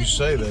 if you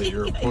say that,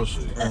 you're a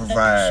pussy.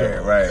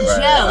 Right.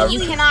 Joe, you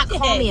cannot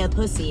call me a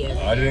pussy.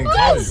 I didn't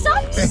call you.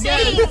 Stop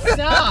saying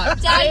Stop.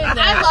 Dad,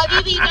 I love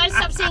you, but you gotta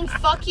stop saying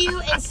fuck you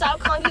and stop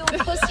calling people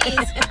pussies.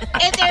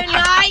 If they're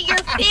not your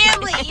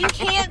family, you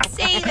can't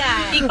say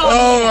that.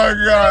 Oh my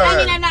God.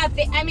 I mean, I'm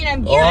not.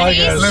 I'm All I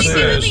you're gotta say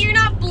but is- you're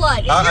not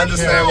blood. I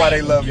understand why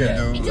they love you, Yeah.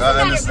 dude. doesn't I matter.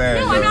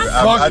 understand. No, I'm yo. not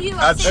I saying you.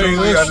 I I'm saying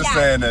truly like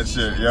understand that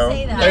shit, yo.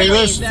 Say that. Hey,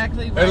 listen.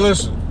 Exactly Hey, right.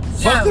 listen.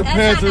 Fuck the that's not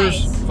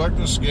Panthers. nice. Fuck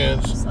the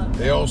Skins.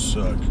 They all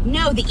suck.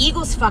 No, the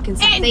Eagles fucking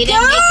suck. And They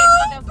didn't make it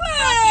to the go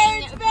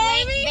fucking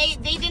Birds,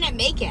 they didn't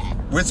make it.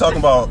 We're talking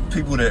about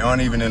people that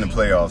aren't even in the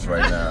playoffs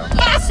right now.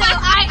 Yeah, so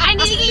I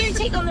need to get your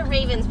take on the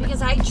Ravens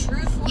because I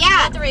truthfully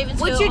want the Ravens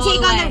to What's go your all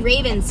take the on way. the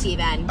Ravens,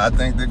 Steven? I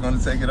think they're gonna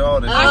take it all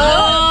this year.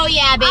 Oh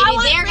yeah, baby, I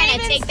want they're gonna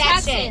Ravens, take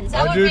that Texans. shit.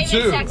 I want do Ravens,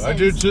 too. Texans. I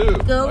do too.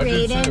 Go I do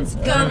Ravens,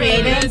 too. go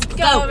Ravens,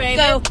 go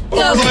Ravens, go Oh,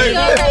 wait,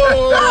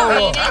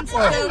 Ravens,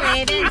 whoa. go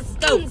Ravens,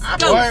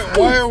 go Why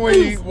are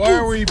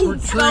we Go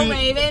portraying?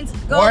 Ravens,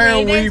 go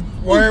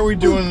Why are we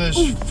doing this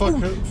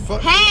fucking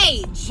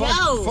Hey,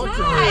 Joe! fuck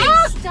the Guys,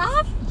 Ravens?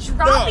 stop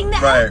dropping the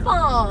Right.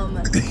 F-bomb.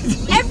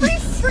 Every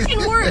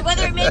freaking word,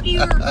 whether it may be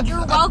you're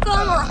welcome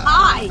or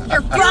hi.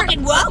 You're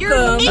fucking welcome.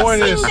 You're Point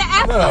mixing is- the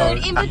F no.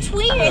 word in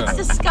between. It's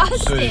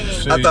disgusting.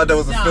 See, I thought that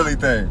was a Philly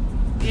thing.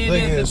 thing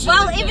is,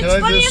 Well, if can it's I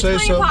funny just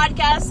enough say for your something?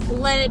 podcast,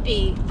 let it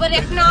be. But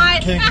if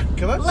not, Can I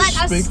let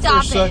just us speak stop for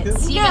a second? it.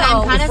 Steven, No.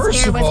 I'm kind of First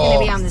scared of what's all, going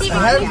to be on this Steven, I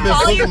haven't can been you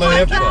follow putting your my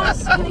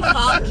podcast?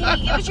 headphones. Can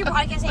you give us your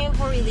podcast name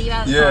before we leave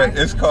out of the Yeah,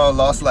 car? it's called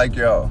Lost Like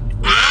Y'all.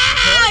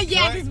 Ah,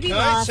 yeah, because we Can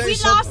I lost. say We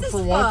something lost as for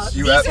fuck. once?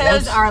 You These have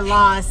shows are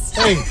lost.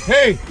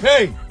 Hey!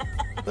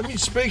 Let me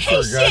speak for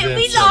a Shit, goddamn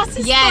we second. lost as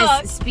fuck.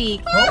 Yes,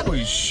 speak.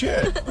 Holy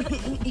shit!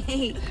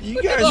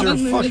 You guys are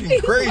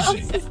fucking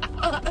crazy.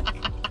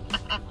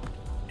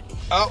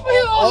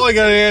 All I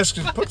gotta ask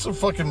is put some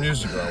fucking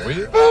music on, will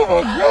you?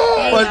 Oh my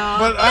God! But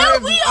I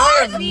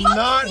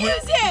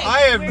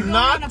have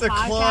not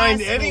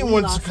declined podcast, anyone's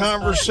we lost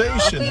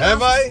conversation,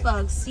 have I?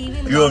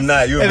 You have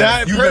not. You And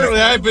have. apparently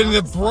I've been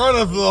the brunt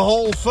of the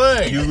whole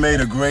thing. You've been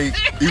a great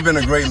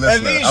And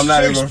listener. these I'm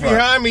not even chicks gonna front.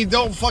 behind me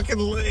don't fucking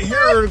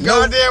hear a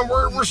goddamn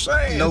word we're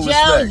saying. No Joe,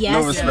 respect. yes,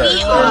 No respect.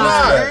 we No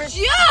are.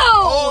 respect.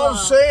 All I'm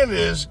saying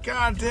is,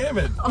 God damn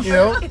it, you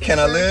know? Can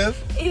I live?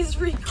 Is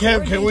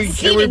recording. Can we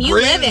Steven, you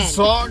breathe live and in.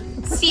 talk?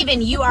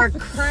 Steven, you are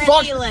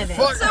currently living.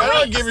 Fuck, I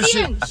don't give a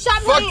Steven, shit.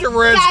 stop Fuck playing- the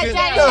Redskins.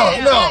 Dad,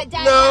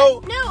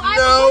 No. No, I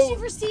have a question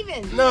for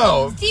Steven.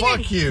 No, Steven,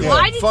 fuck you.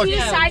 why did Fuck you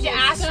you. decide to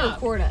ask to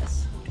record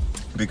us?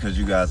 Because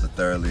you guys are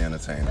thoroughly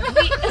entertaining.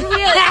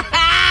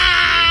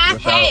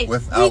 Hey,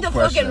 without be the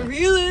question. fucking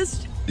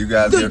realist. You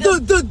guys get right.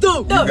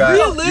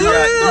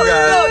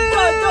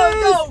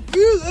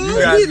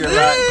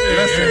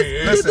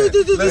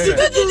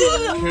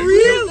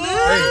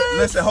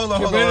 Listen, hold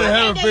on. Come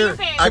have a beer.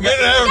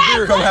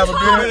 Come have a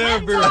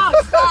beer. Stop.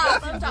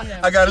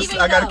 I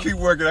gotta keep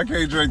working. I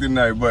can't drink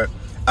tonight, but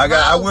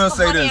I will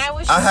say honey, this. I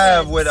wish I you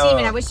have would. with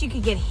Steven, I wish you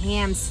could get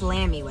ham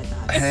slammy with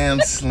us. ham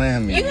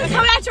slammy. You can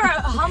come back to our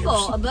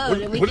humble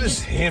abode. and we What can is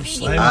just ham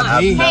feed you slammy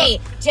lunch. mean? Hey,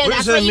 Joe, What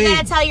that's does what that you mean?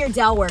 gotta tell your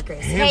Dell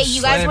workers. Ham Hey,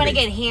 you guys want to slammy.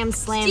 get ham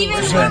slammy Steven, with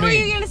does us. that what were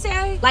mean? you gonna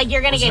say? Like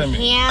you're gonna What get does that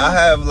mean? ham, I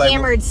have, like,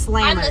 hammered I'm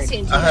slammered.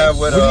 listening to I have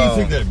you. with What do you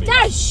think that means?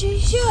 Dad,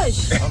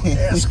 shush. I'm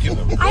asking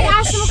them. I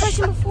asked him a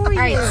question before you.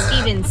 All right,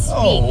 Steven, speak.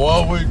 Oh,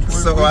 well, we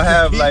So we I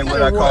have compete like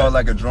what or I call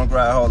like a drunk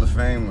ride Hall of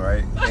Fame,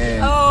 right?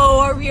 And Oh,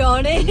 are we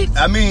on it?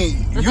 I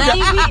mean, you got,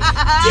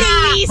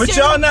 but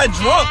y'all not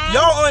drunk.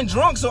 Y'all aren't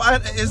drunk, so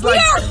it's We like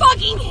are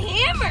fucking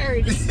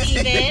hammered,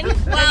 Steven.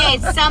 Okay,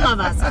 some of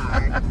us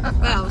are.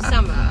 Well,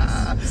 some of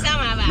us. Some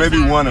of us. maybe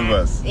are. one of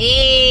us.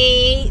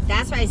 Hey,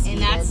 that's right, And Steven.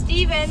 that's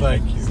Steven.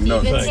 Thank you. No,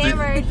 Steven's Steve-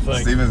 hammered. Thank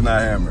you. Steven's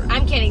not hammered.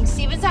 I'm kidding.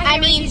 Steven's not I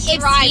hammered. mean, He's if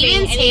driving,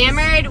 Steven's and he's-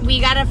 hammered, we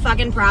got a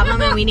fucking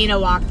problem and we need to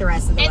walk the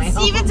rest of the way And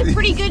Steven's a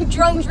pretty good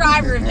drunk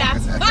driver, if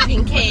that's the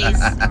fucking case.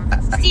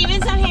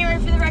 Steven's not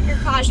hammered for the record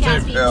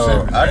podcast.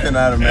 Yo, I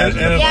cannot imagine.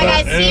 And- Yeah,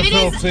 guys, NFL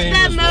Steven is team the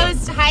is what?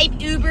 most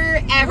hype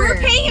Uber ever. We're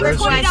paying him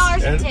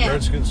 $20 a tip.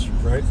 Redskins,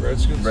 right?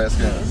 Redskins.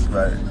 Redskins,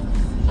 right?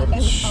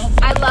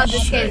 I love the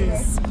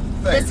Skins. The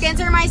Thanks.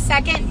 Skins are my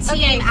second team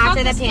Okay,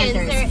 after fuck the Skins.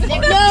 Panthers.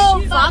 They're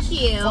No, fuck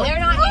you. They're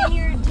not in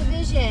your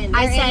division.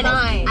 I They're said, in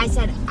mine. I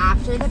said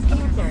after the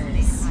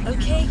Panthers.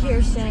 Okay,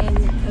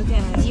 Kirsten.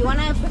 Okay. Do you want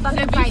to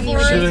fucking fight me?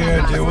 Shit, I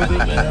gotta deal with it,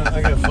 man.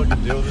 I gotta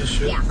fucking deal with this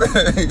shit. Yeah.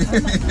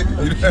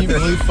 Can you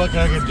believe fucking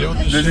I gotta deal with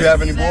this Did shit? you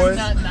have any boys?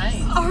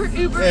 Our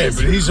Uber Hey, is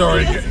but he's got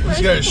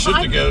his shit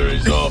together.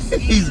 He's off.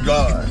 He's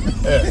gone.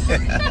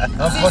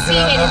 I'm So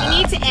Steven, we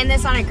need to end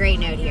this on a great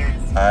note here.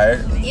 All right,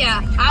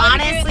 Yeah, I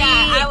would agree with Honestly-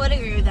 that. I would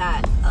agree with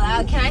that.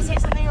 Can I say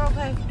something real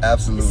quick?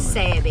 absolutely.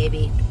 Say it,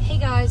 baby. Hey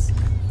guys,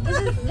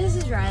 this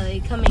is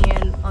Riley coming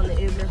in on the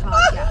Uber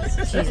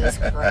podcast. Jesus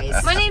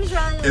Christ. My name's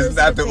Riley. It's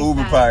not the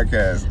Uber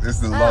podcast. It's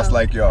the Lost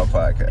Like Y'all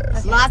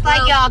podcast. Lost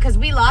like y'all, because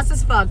we lost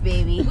as fuck,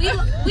 baby.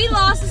 We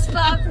lost as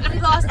fuck. We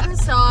lost in the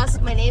sauce.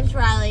 My name's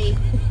Riley,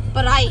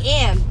 but I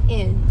am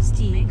in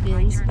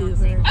Steven's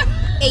Uber.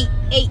 Hey.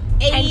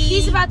 And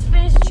he's about to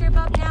finish the trip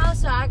up now,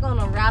 so I'm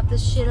gonna wrap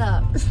this shit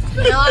up.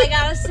 And all I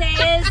gotta say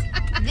is,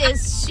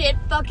 this shit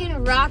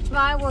fucking rocked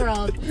my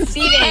world.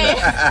 Steven.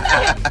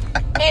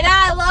 And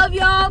I love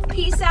y'all.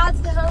 Peace out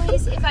to the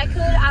homies. If I could,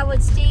 I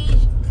would stage.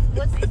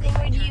 What's the thing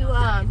where you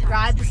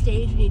ride the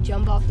stage and you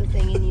jump off the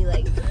thing and you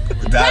like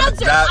crowd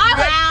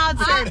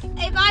surf?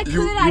 If I could,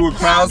 you would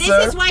crowd surf?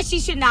 This is why she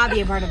should not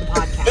be a part of the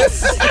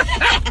podcast.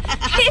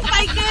 If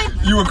I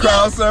could, You would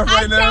crowd surf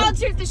right now? I'd crowd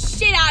surf the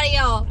shit out of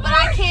y'all, but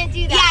I can't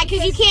do that. Yeah,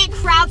 because you can't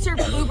crowd surf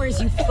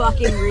Ubers, you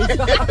fucking retard.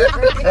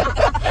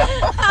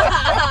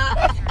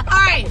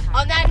 Alright,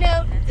 on that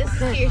note, this is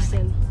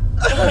Kirsten.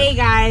 Hey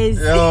guys.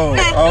 Yo,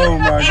 oh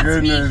my It's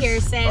goodness. me,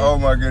 Kirsten. Oh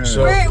my goodness.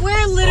 So-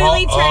 We're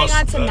literally turning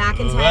on to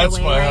McIntyre that's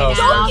Way my right house.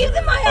 now. Don't give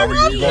them my Are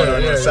we going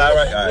on the side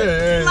right? All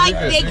right.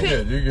 Like they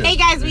could. Hey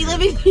guys, we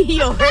live in New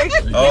York.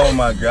 Oh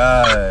my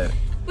God.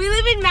 We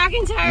live in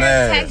McIntyre,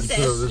 Man. Texas.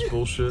 This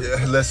bullshit.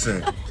 Yeah,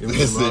 listen.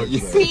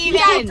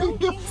 Steven.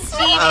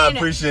 I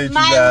appreciate you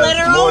my guys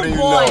literal more than you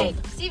boy. know.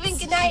 Steven,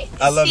 good night.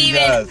 I love you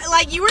guys.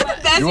 Like you were the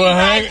best You dude wanna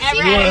I've hang?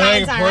 ever You wanna hang had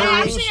and in my play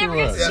time. with us Actually, or never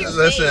what? gonna see your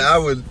Listen, face. I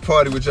would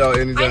party with y'all I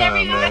anytime, never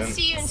even got man. to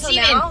see you until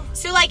Steven, now.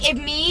 so like if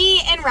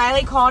me and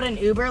Riley called an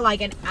Uber like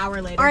an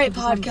hour later. All right,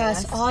 could you come podcast. get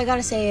us? All I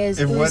gotta say is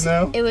If what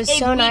now? it was If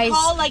so we nice.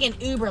 called like an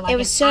Uber, like It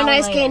was an so hour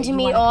nice later, getting to you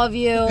meet wanna- all of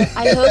you.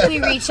 I hope we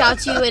reached out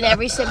to you in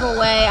every simple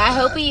way. I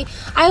hope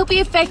we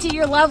affected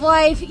your love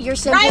life, your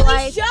simple Riley,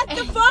 life, shut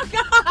the fuck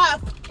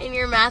up. and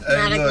your Hey,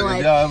 mathematical look, if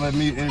life. y'all ever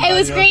meet anybody It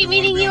was else great that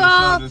meeting wanna be you on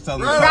the show, all. just tell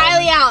them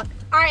Riley out.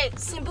 All right,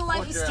 simple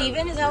life with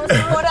Steven. Is that what's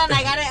going on? Hold on,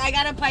 I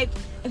gotta pipe.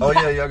 Oh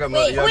yeah, y'all got my,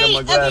 Wait, y'all got my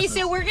okay, glasses.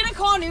 so we're gonna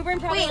call an Uber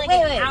and probably Wait, like wait,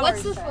 an wait. hour.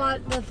 What's the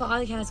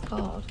podcast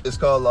called? It's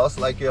called Lost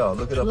Like Y'all.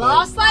 Look it up.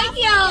 Lost Like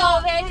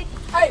Y'all, baby.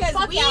 All right, Because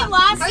fuck we y'all.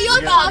 lost Are you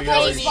on You got Spotify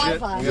all or your shit?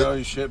 Spotify? You got all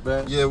your shit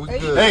back? Yeah, we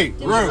good. Hey, Did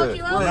we fuck Ruben.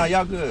 you up? Nah,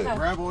 y'all good.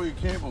 Grab all your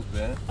cables,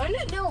 man. Oh,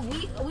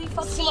 no, we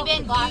fucked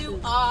Steven, you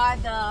are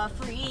the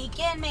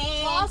freaking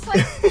man. Lost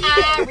Like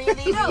I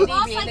really, No, really,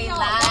 Lost Like really Y'all.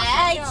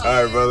 like you.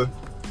 All right, brother.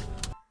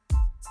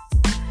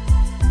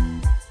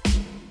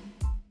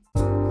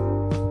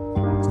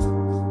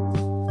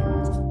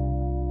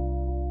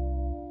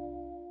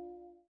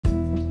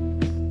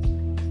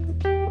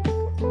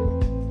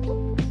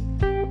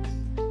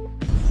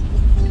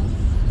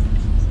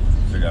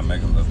 Figure I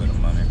make a little bit of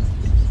money.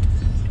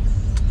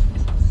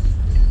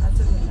 I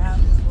took a nap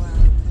before I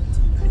went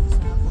to bed, so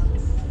I'll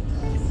probably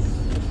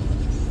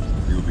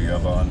You'll be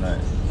up all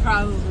night.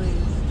 Probably.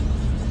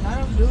 I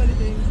don't do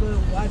anything but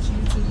watch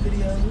YouTube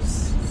videos.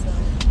 So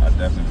I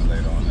definitely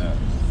relate on that.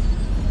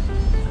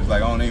 It's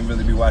like I don't even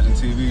really be watching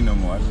TV no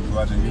more. I just be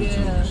watching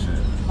YouTube and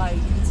shit. like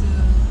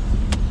YouTube.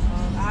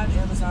 I have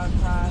Amazon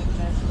Prime,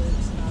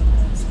 Netflix, and all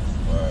that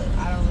stuff. Right.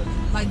 I don't really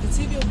like the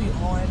TV will be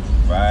on,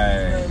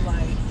 Right. but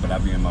like But I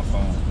be in my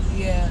phone.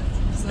 yeah,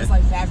 so it's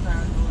like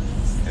background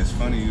noise. It's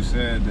funny you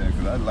said that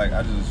because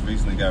I just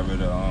recently got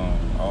rid of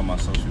all my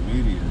social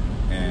media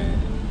and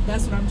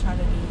That's what I'm trying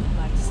to do,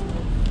 like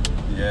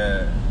slowly.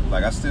 yeah,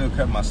 like I still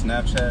kept my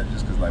Snapchat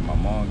just because like my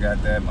mom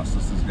got that, my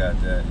sisters got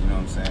that. You know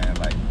what I'm saying?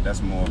 Like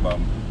that's more about,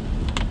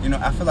 you know,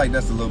 I feel like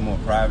that's a little more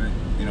private.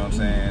 You know what I'm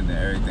saying, than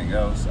everything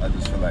else. I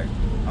just feel like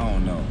I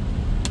don't know.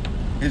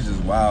 It's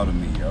just wild to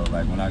me, yo.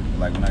 Like when I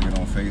get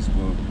on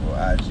Facebook or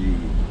IG,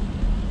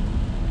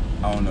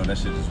 I don't know. That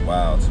shit just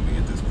wild to me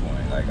at this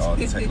point. Like all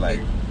the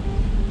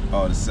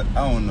all the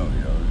I don't know,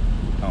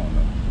 yo. I don't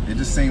know. It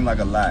just seemed like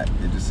a lot.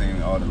 It just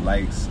seemed all the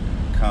likes,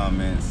 and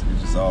comments. It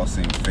just all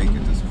seemed fake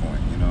at this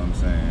point. You know what I'm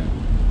saying?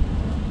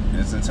 And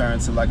it's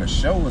turned to like a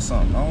show or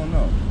something. I don't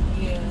know.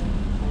 Yeah.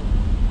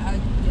 I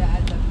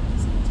definitely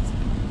see what you're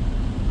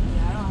saying.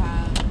 Yeah, I don't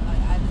have,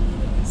 like, I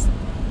deleted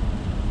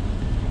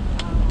Instagram.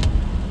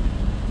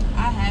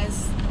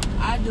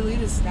 I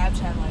deleted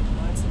Snapchat like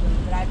months ago,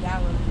 but I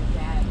downloaded it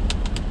back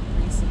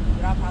recently,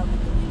 but I'll probably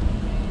delete it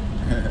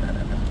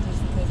again.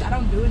 Just because I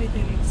don't do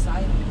anything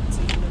exciting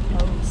to even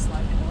post,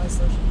 like, on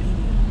social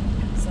media.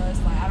 So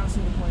it's like, I don't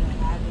see the point of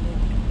having it.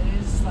 And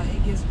it's just like,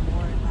 it gets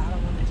boring. Like, I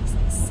don't want to just,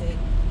 like, sit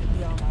and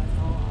be on my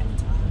phone all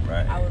the time.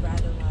 Right. I would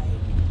rather,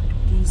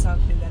 like, do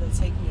something that'll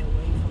take me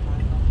away from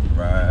my phone.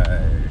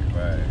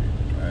 Right.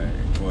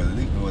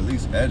 Or at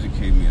least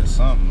educate me or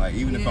something. Like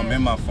even if I'm Yeah.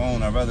 in my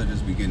phone, I'd rather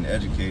just be getting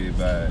educated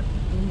by it.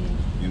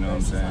 You know what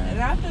I'm saying?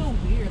 And I feel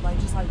weird, like,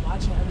 just, like,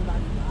 watching everybody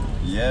live.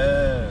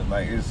 Yeah,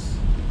 like it's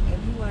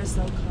Everyone is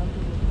so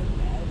comfortable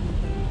putting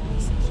everything on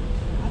social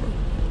media. I don't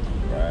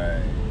know.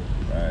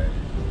 right.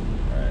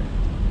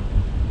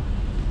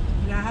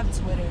 You know, I have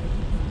Twitter,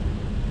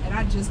 and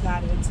I just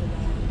got into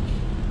that.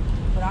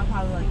 But I'll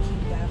probably, like,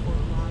 keep that for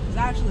a while, because I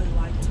actually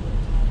like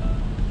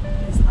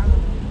Twitter. It's kind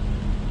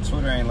of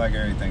Twitter ain't like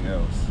everything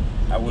else.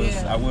 I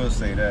will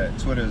say that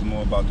Twitter is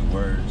more about the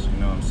words. You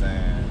know what I'm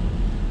saying?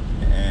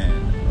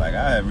 And like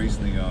I had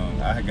recently,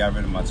 I had got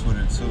rid of my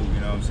Twitter too. You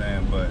know what I'm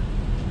saying? But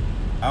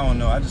I don't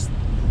know. I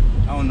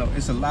don't know.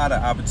 It's a lot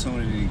of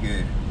opportunity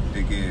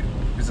to get.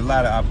 It's a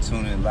lot of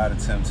opportunity, a lot of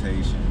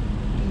temptation.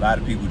 A lot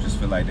of people just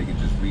feel like they can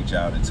just reach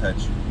out and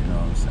touch you. You know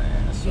what I'm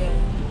saying?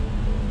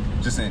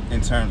 So just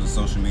in terms of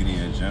social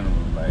media in general,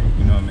 like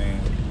you know what I mean.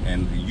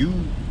 And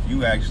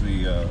you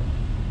actually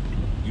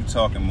you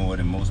talking more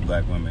than most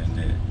black women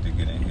that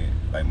get in here.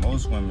 Like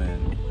most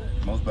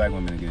black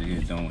women that get in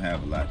here don't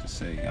have a lot to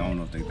say. I don't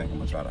know if they think I'm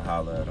gonna try to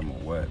holler at them or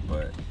what,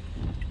 but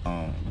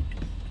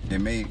it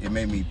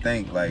made me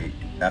think, like,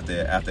 after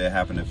it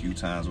happened a few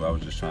times where I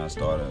was just trying to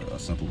start a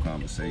simple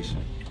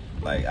conversation.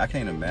 Like, I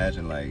can't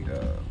imagine, like,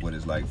 what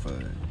it's like for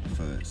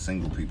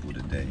single people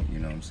today, you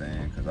know what I'm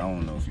saying? Because I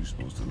don't know if you're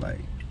supposed to, like,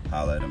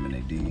 holler at them in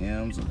their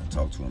DMs or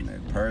talk to them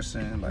in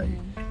person. Like,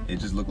 it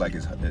just looked like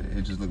it's hard.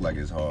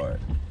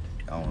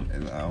 I don't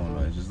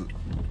know.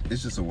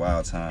 It's just a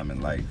wild time in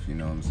life, you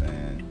know what I'm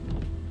saying?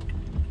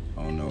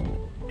 I don't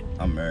know.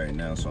 I'm married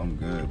now, so I'm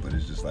good, but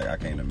it's just like I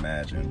can't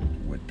imagine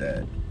what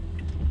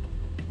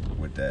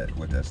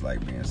that's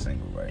like being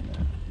single right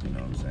now. You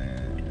know what I'm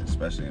saying?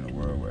 Especially in a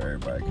world where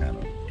everybody kind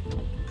of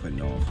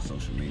putting on for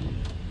social media.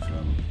 You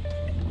feel me?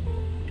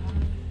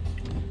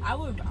 I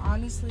would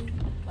honestly,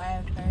 like,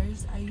 at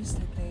first, I used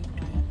to think,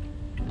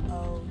 like,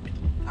 oh,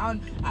 I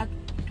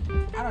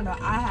don't know,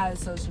 I had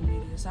social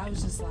media, so I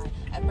was just like,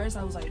 at first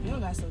I was like, you don't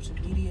got social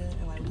media,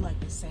 and like, we like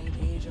the same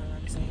age, or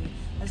I'm saying,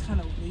 that's kind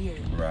of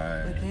weird.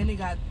 Right.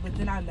 But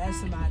then I met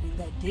somebody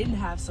that didn't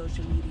have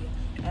social media,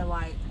 and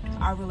like,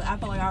 I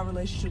felt like our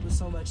relationship was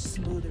so much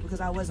smoother,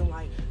 because I wasn't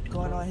like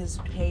going on his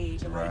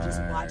page and like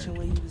just watching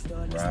what he was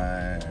doing and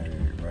stuff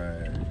like that.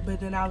 Right. But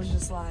then I was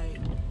just like,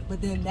 but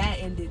then that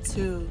ended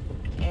too,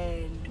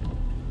 and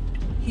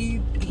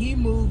he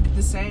moved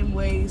the same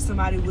way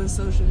somebody with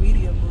social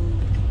media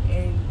moved,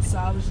 and so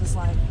I was just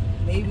like,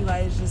 maybe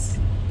like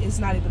it's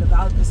not even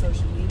about the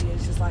social media,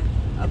 it's just like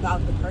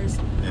about the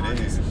person. It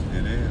is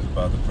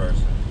about the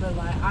person. But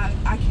like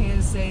I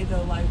can't say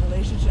though, like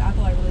I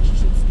feel like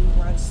relationships do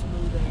run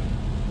smoother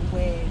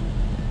when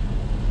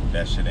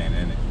that shit ain't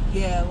in it.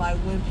 Yeah, like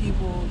when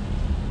people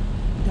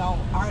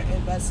aren't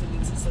invested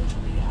into social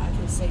media, I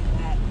can say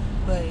that,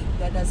 but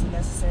that doesn't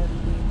necessarily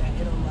mean that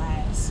it'll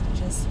last.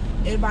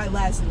 It might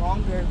last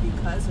longer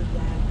because of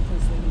that,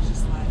 because then it's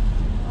just like,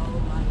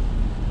 oh, like,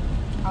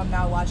 I'm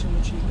not watching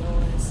what you're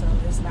doing, so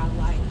it's not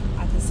like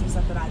I can see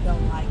something I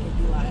don't like and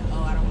be like,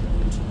 oh, I don't want to do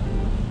what you're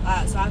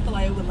doing. So I feel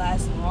like it would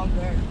last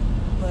longer,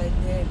 but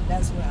then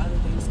that's when other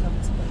things come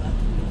into play, like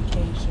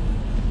communication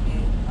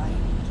and like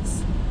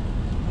just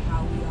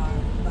how we are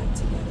like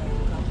together as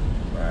a couple.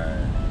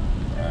 Right.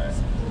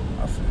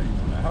 I feel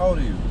you. How old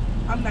are you?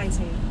 I'm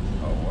 19.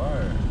 Oh,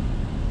 word.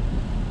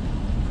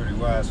 Pretty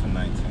wise for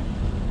 19.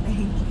 Thank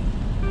you.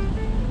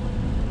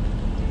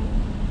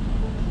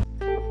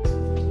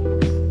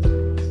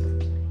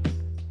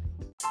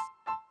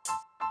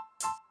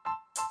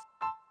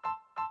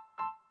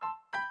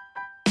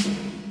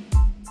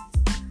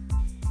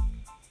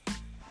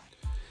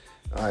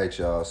 Alright,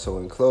 y'all. So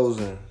in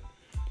closing,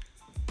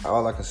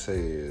 all I can say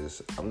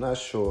is I'm not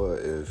sure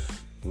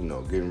if,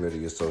 getting rid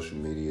of your social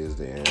media is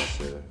the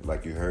answer.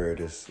 Like you heard,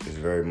 it's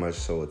very much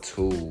so a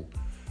tool.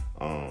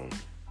 I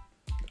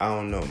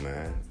don't know,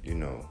 man.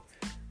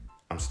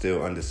 I'm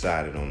still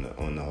undecided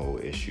on the whole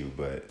issue,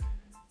 but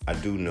I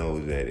do know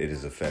that it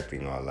is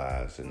affecting our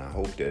lives, and I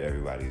hope that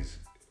everybody's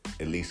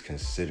at least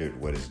considered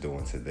what it's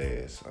doing to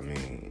theirs. I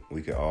mean,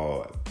 we could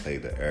all play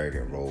the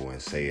arrogant role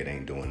and say it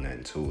ain't doing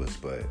nothing to us,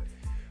 but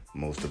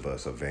most of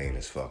us are vain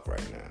as fuck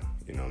right now,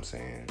 you know what I'm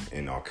saying,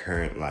 in our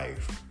current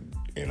life,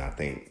 and I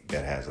think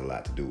that has a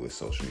lot to do with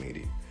social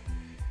media.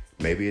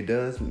 Maybe it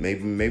does.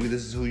 Maybe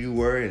this is who you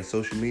were, and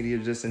social media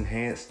just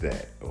enhanced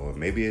that, or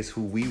maybe it's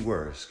who we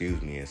were,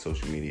 and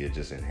social media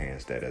just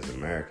enhanced that as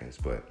Americans.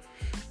 But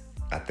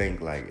I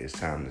think like it's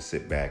time to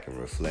sit back and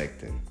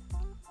reflect, and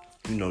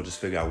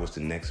just figure out what's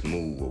the next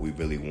move, what we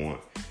really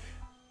want.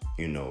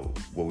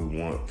 What we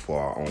want for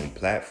our own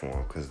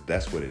platform, because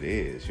that's what it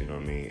is, you know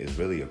what I mean? It's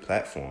really a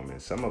platform,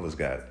 and some of us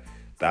got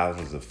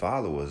thousands of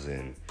followers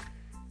and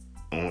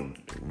on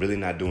really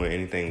not doing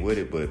anything with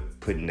it but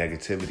putting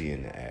negativity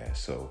in the ass.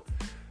 So,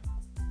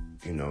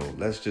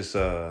 let's just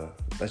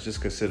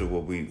consider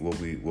what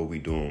we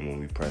doing when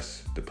we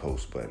press the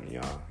post button,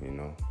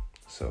 y'all,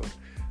 So,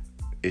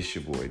 it's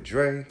your boy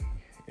Dre,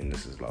 and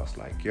this is Lost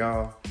Like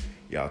Y'all.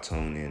 Y'all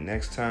tune in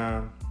next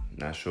time.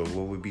 Not sure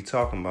what we be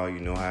talking about. You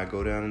know how I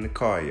go down in the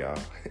car, y'all.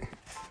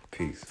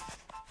 Peace.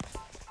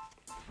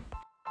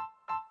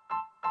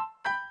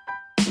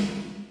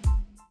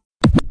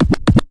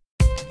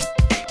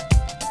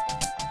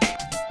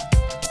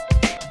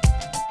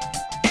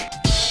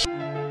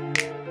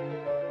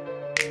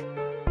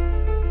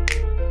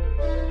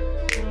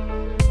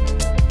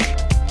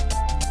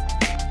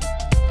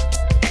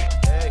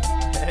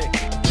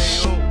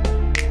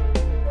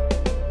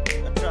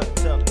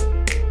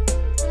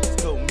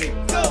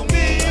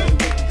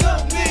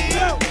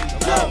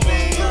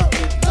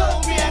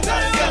 Go me, I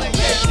got it.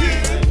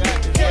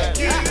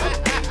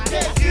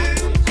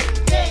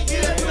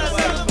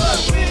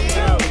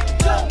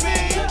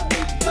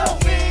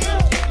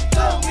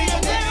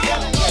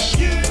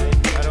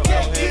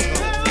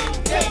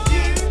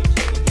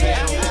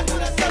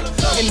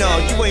 No,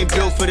 you ain't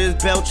built for this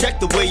belt, check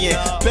the way in.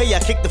 Bay, I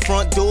kick the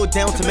front door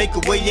down to make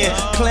a way in.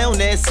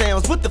 Clown ass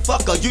sounds, what the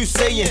fuck are you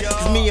saying?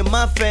 Cause me and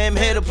my fam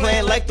had a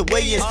plan like the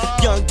way is.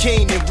 Young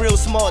Kane and real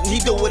smart and he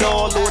do it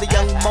all. Or the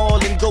young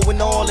Marlin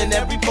going all in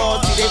every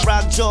party. They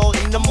rock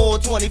Jordan, the more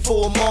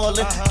 24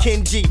 Marlin.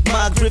 Ken G,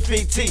 my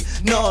Griffith T,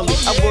 gnarly.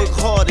 I work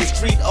hard as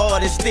street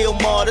artist, still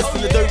modest.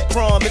 From the dirt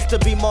promise to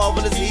be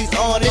marvelous, he's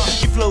on it.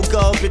 You flow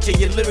garbage and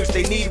your lyrics,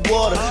 they need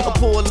water. A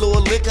poor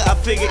little liquor, I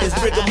figure it's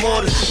rigor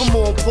mortis. But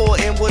more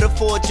important, with a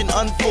fortune,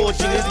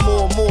 unfortunate, it's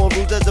more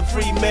morals as a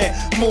free man.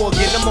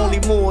 Morgan, I'm only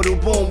mortal,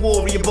 born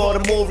warrior,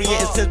 Baltimorean.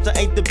 And since I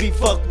ain't to be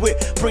fucked with,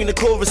 bring the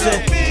chorus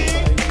in.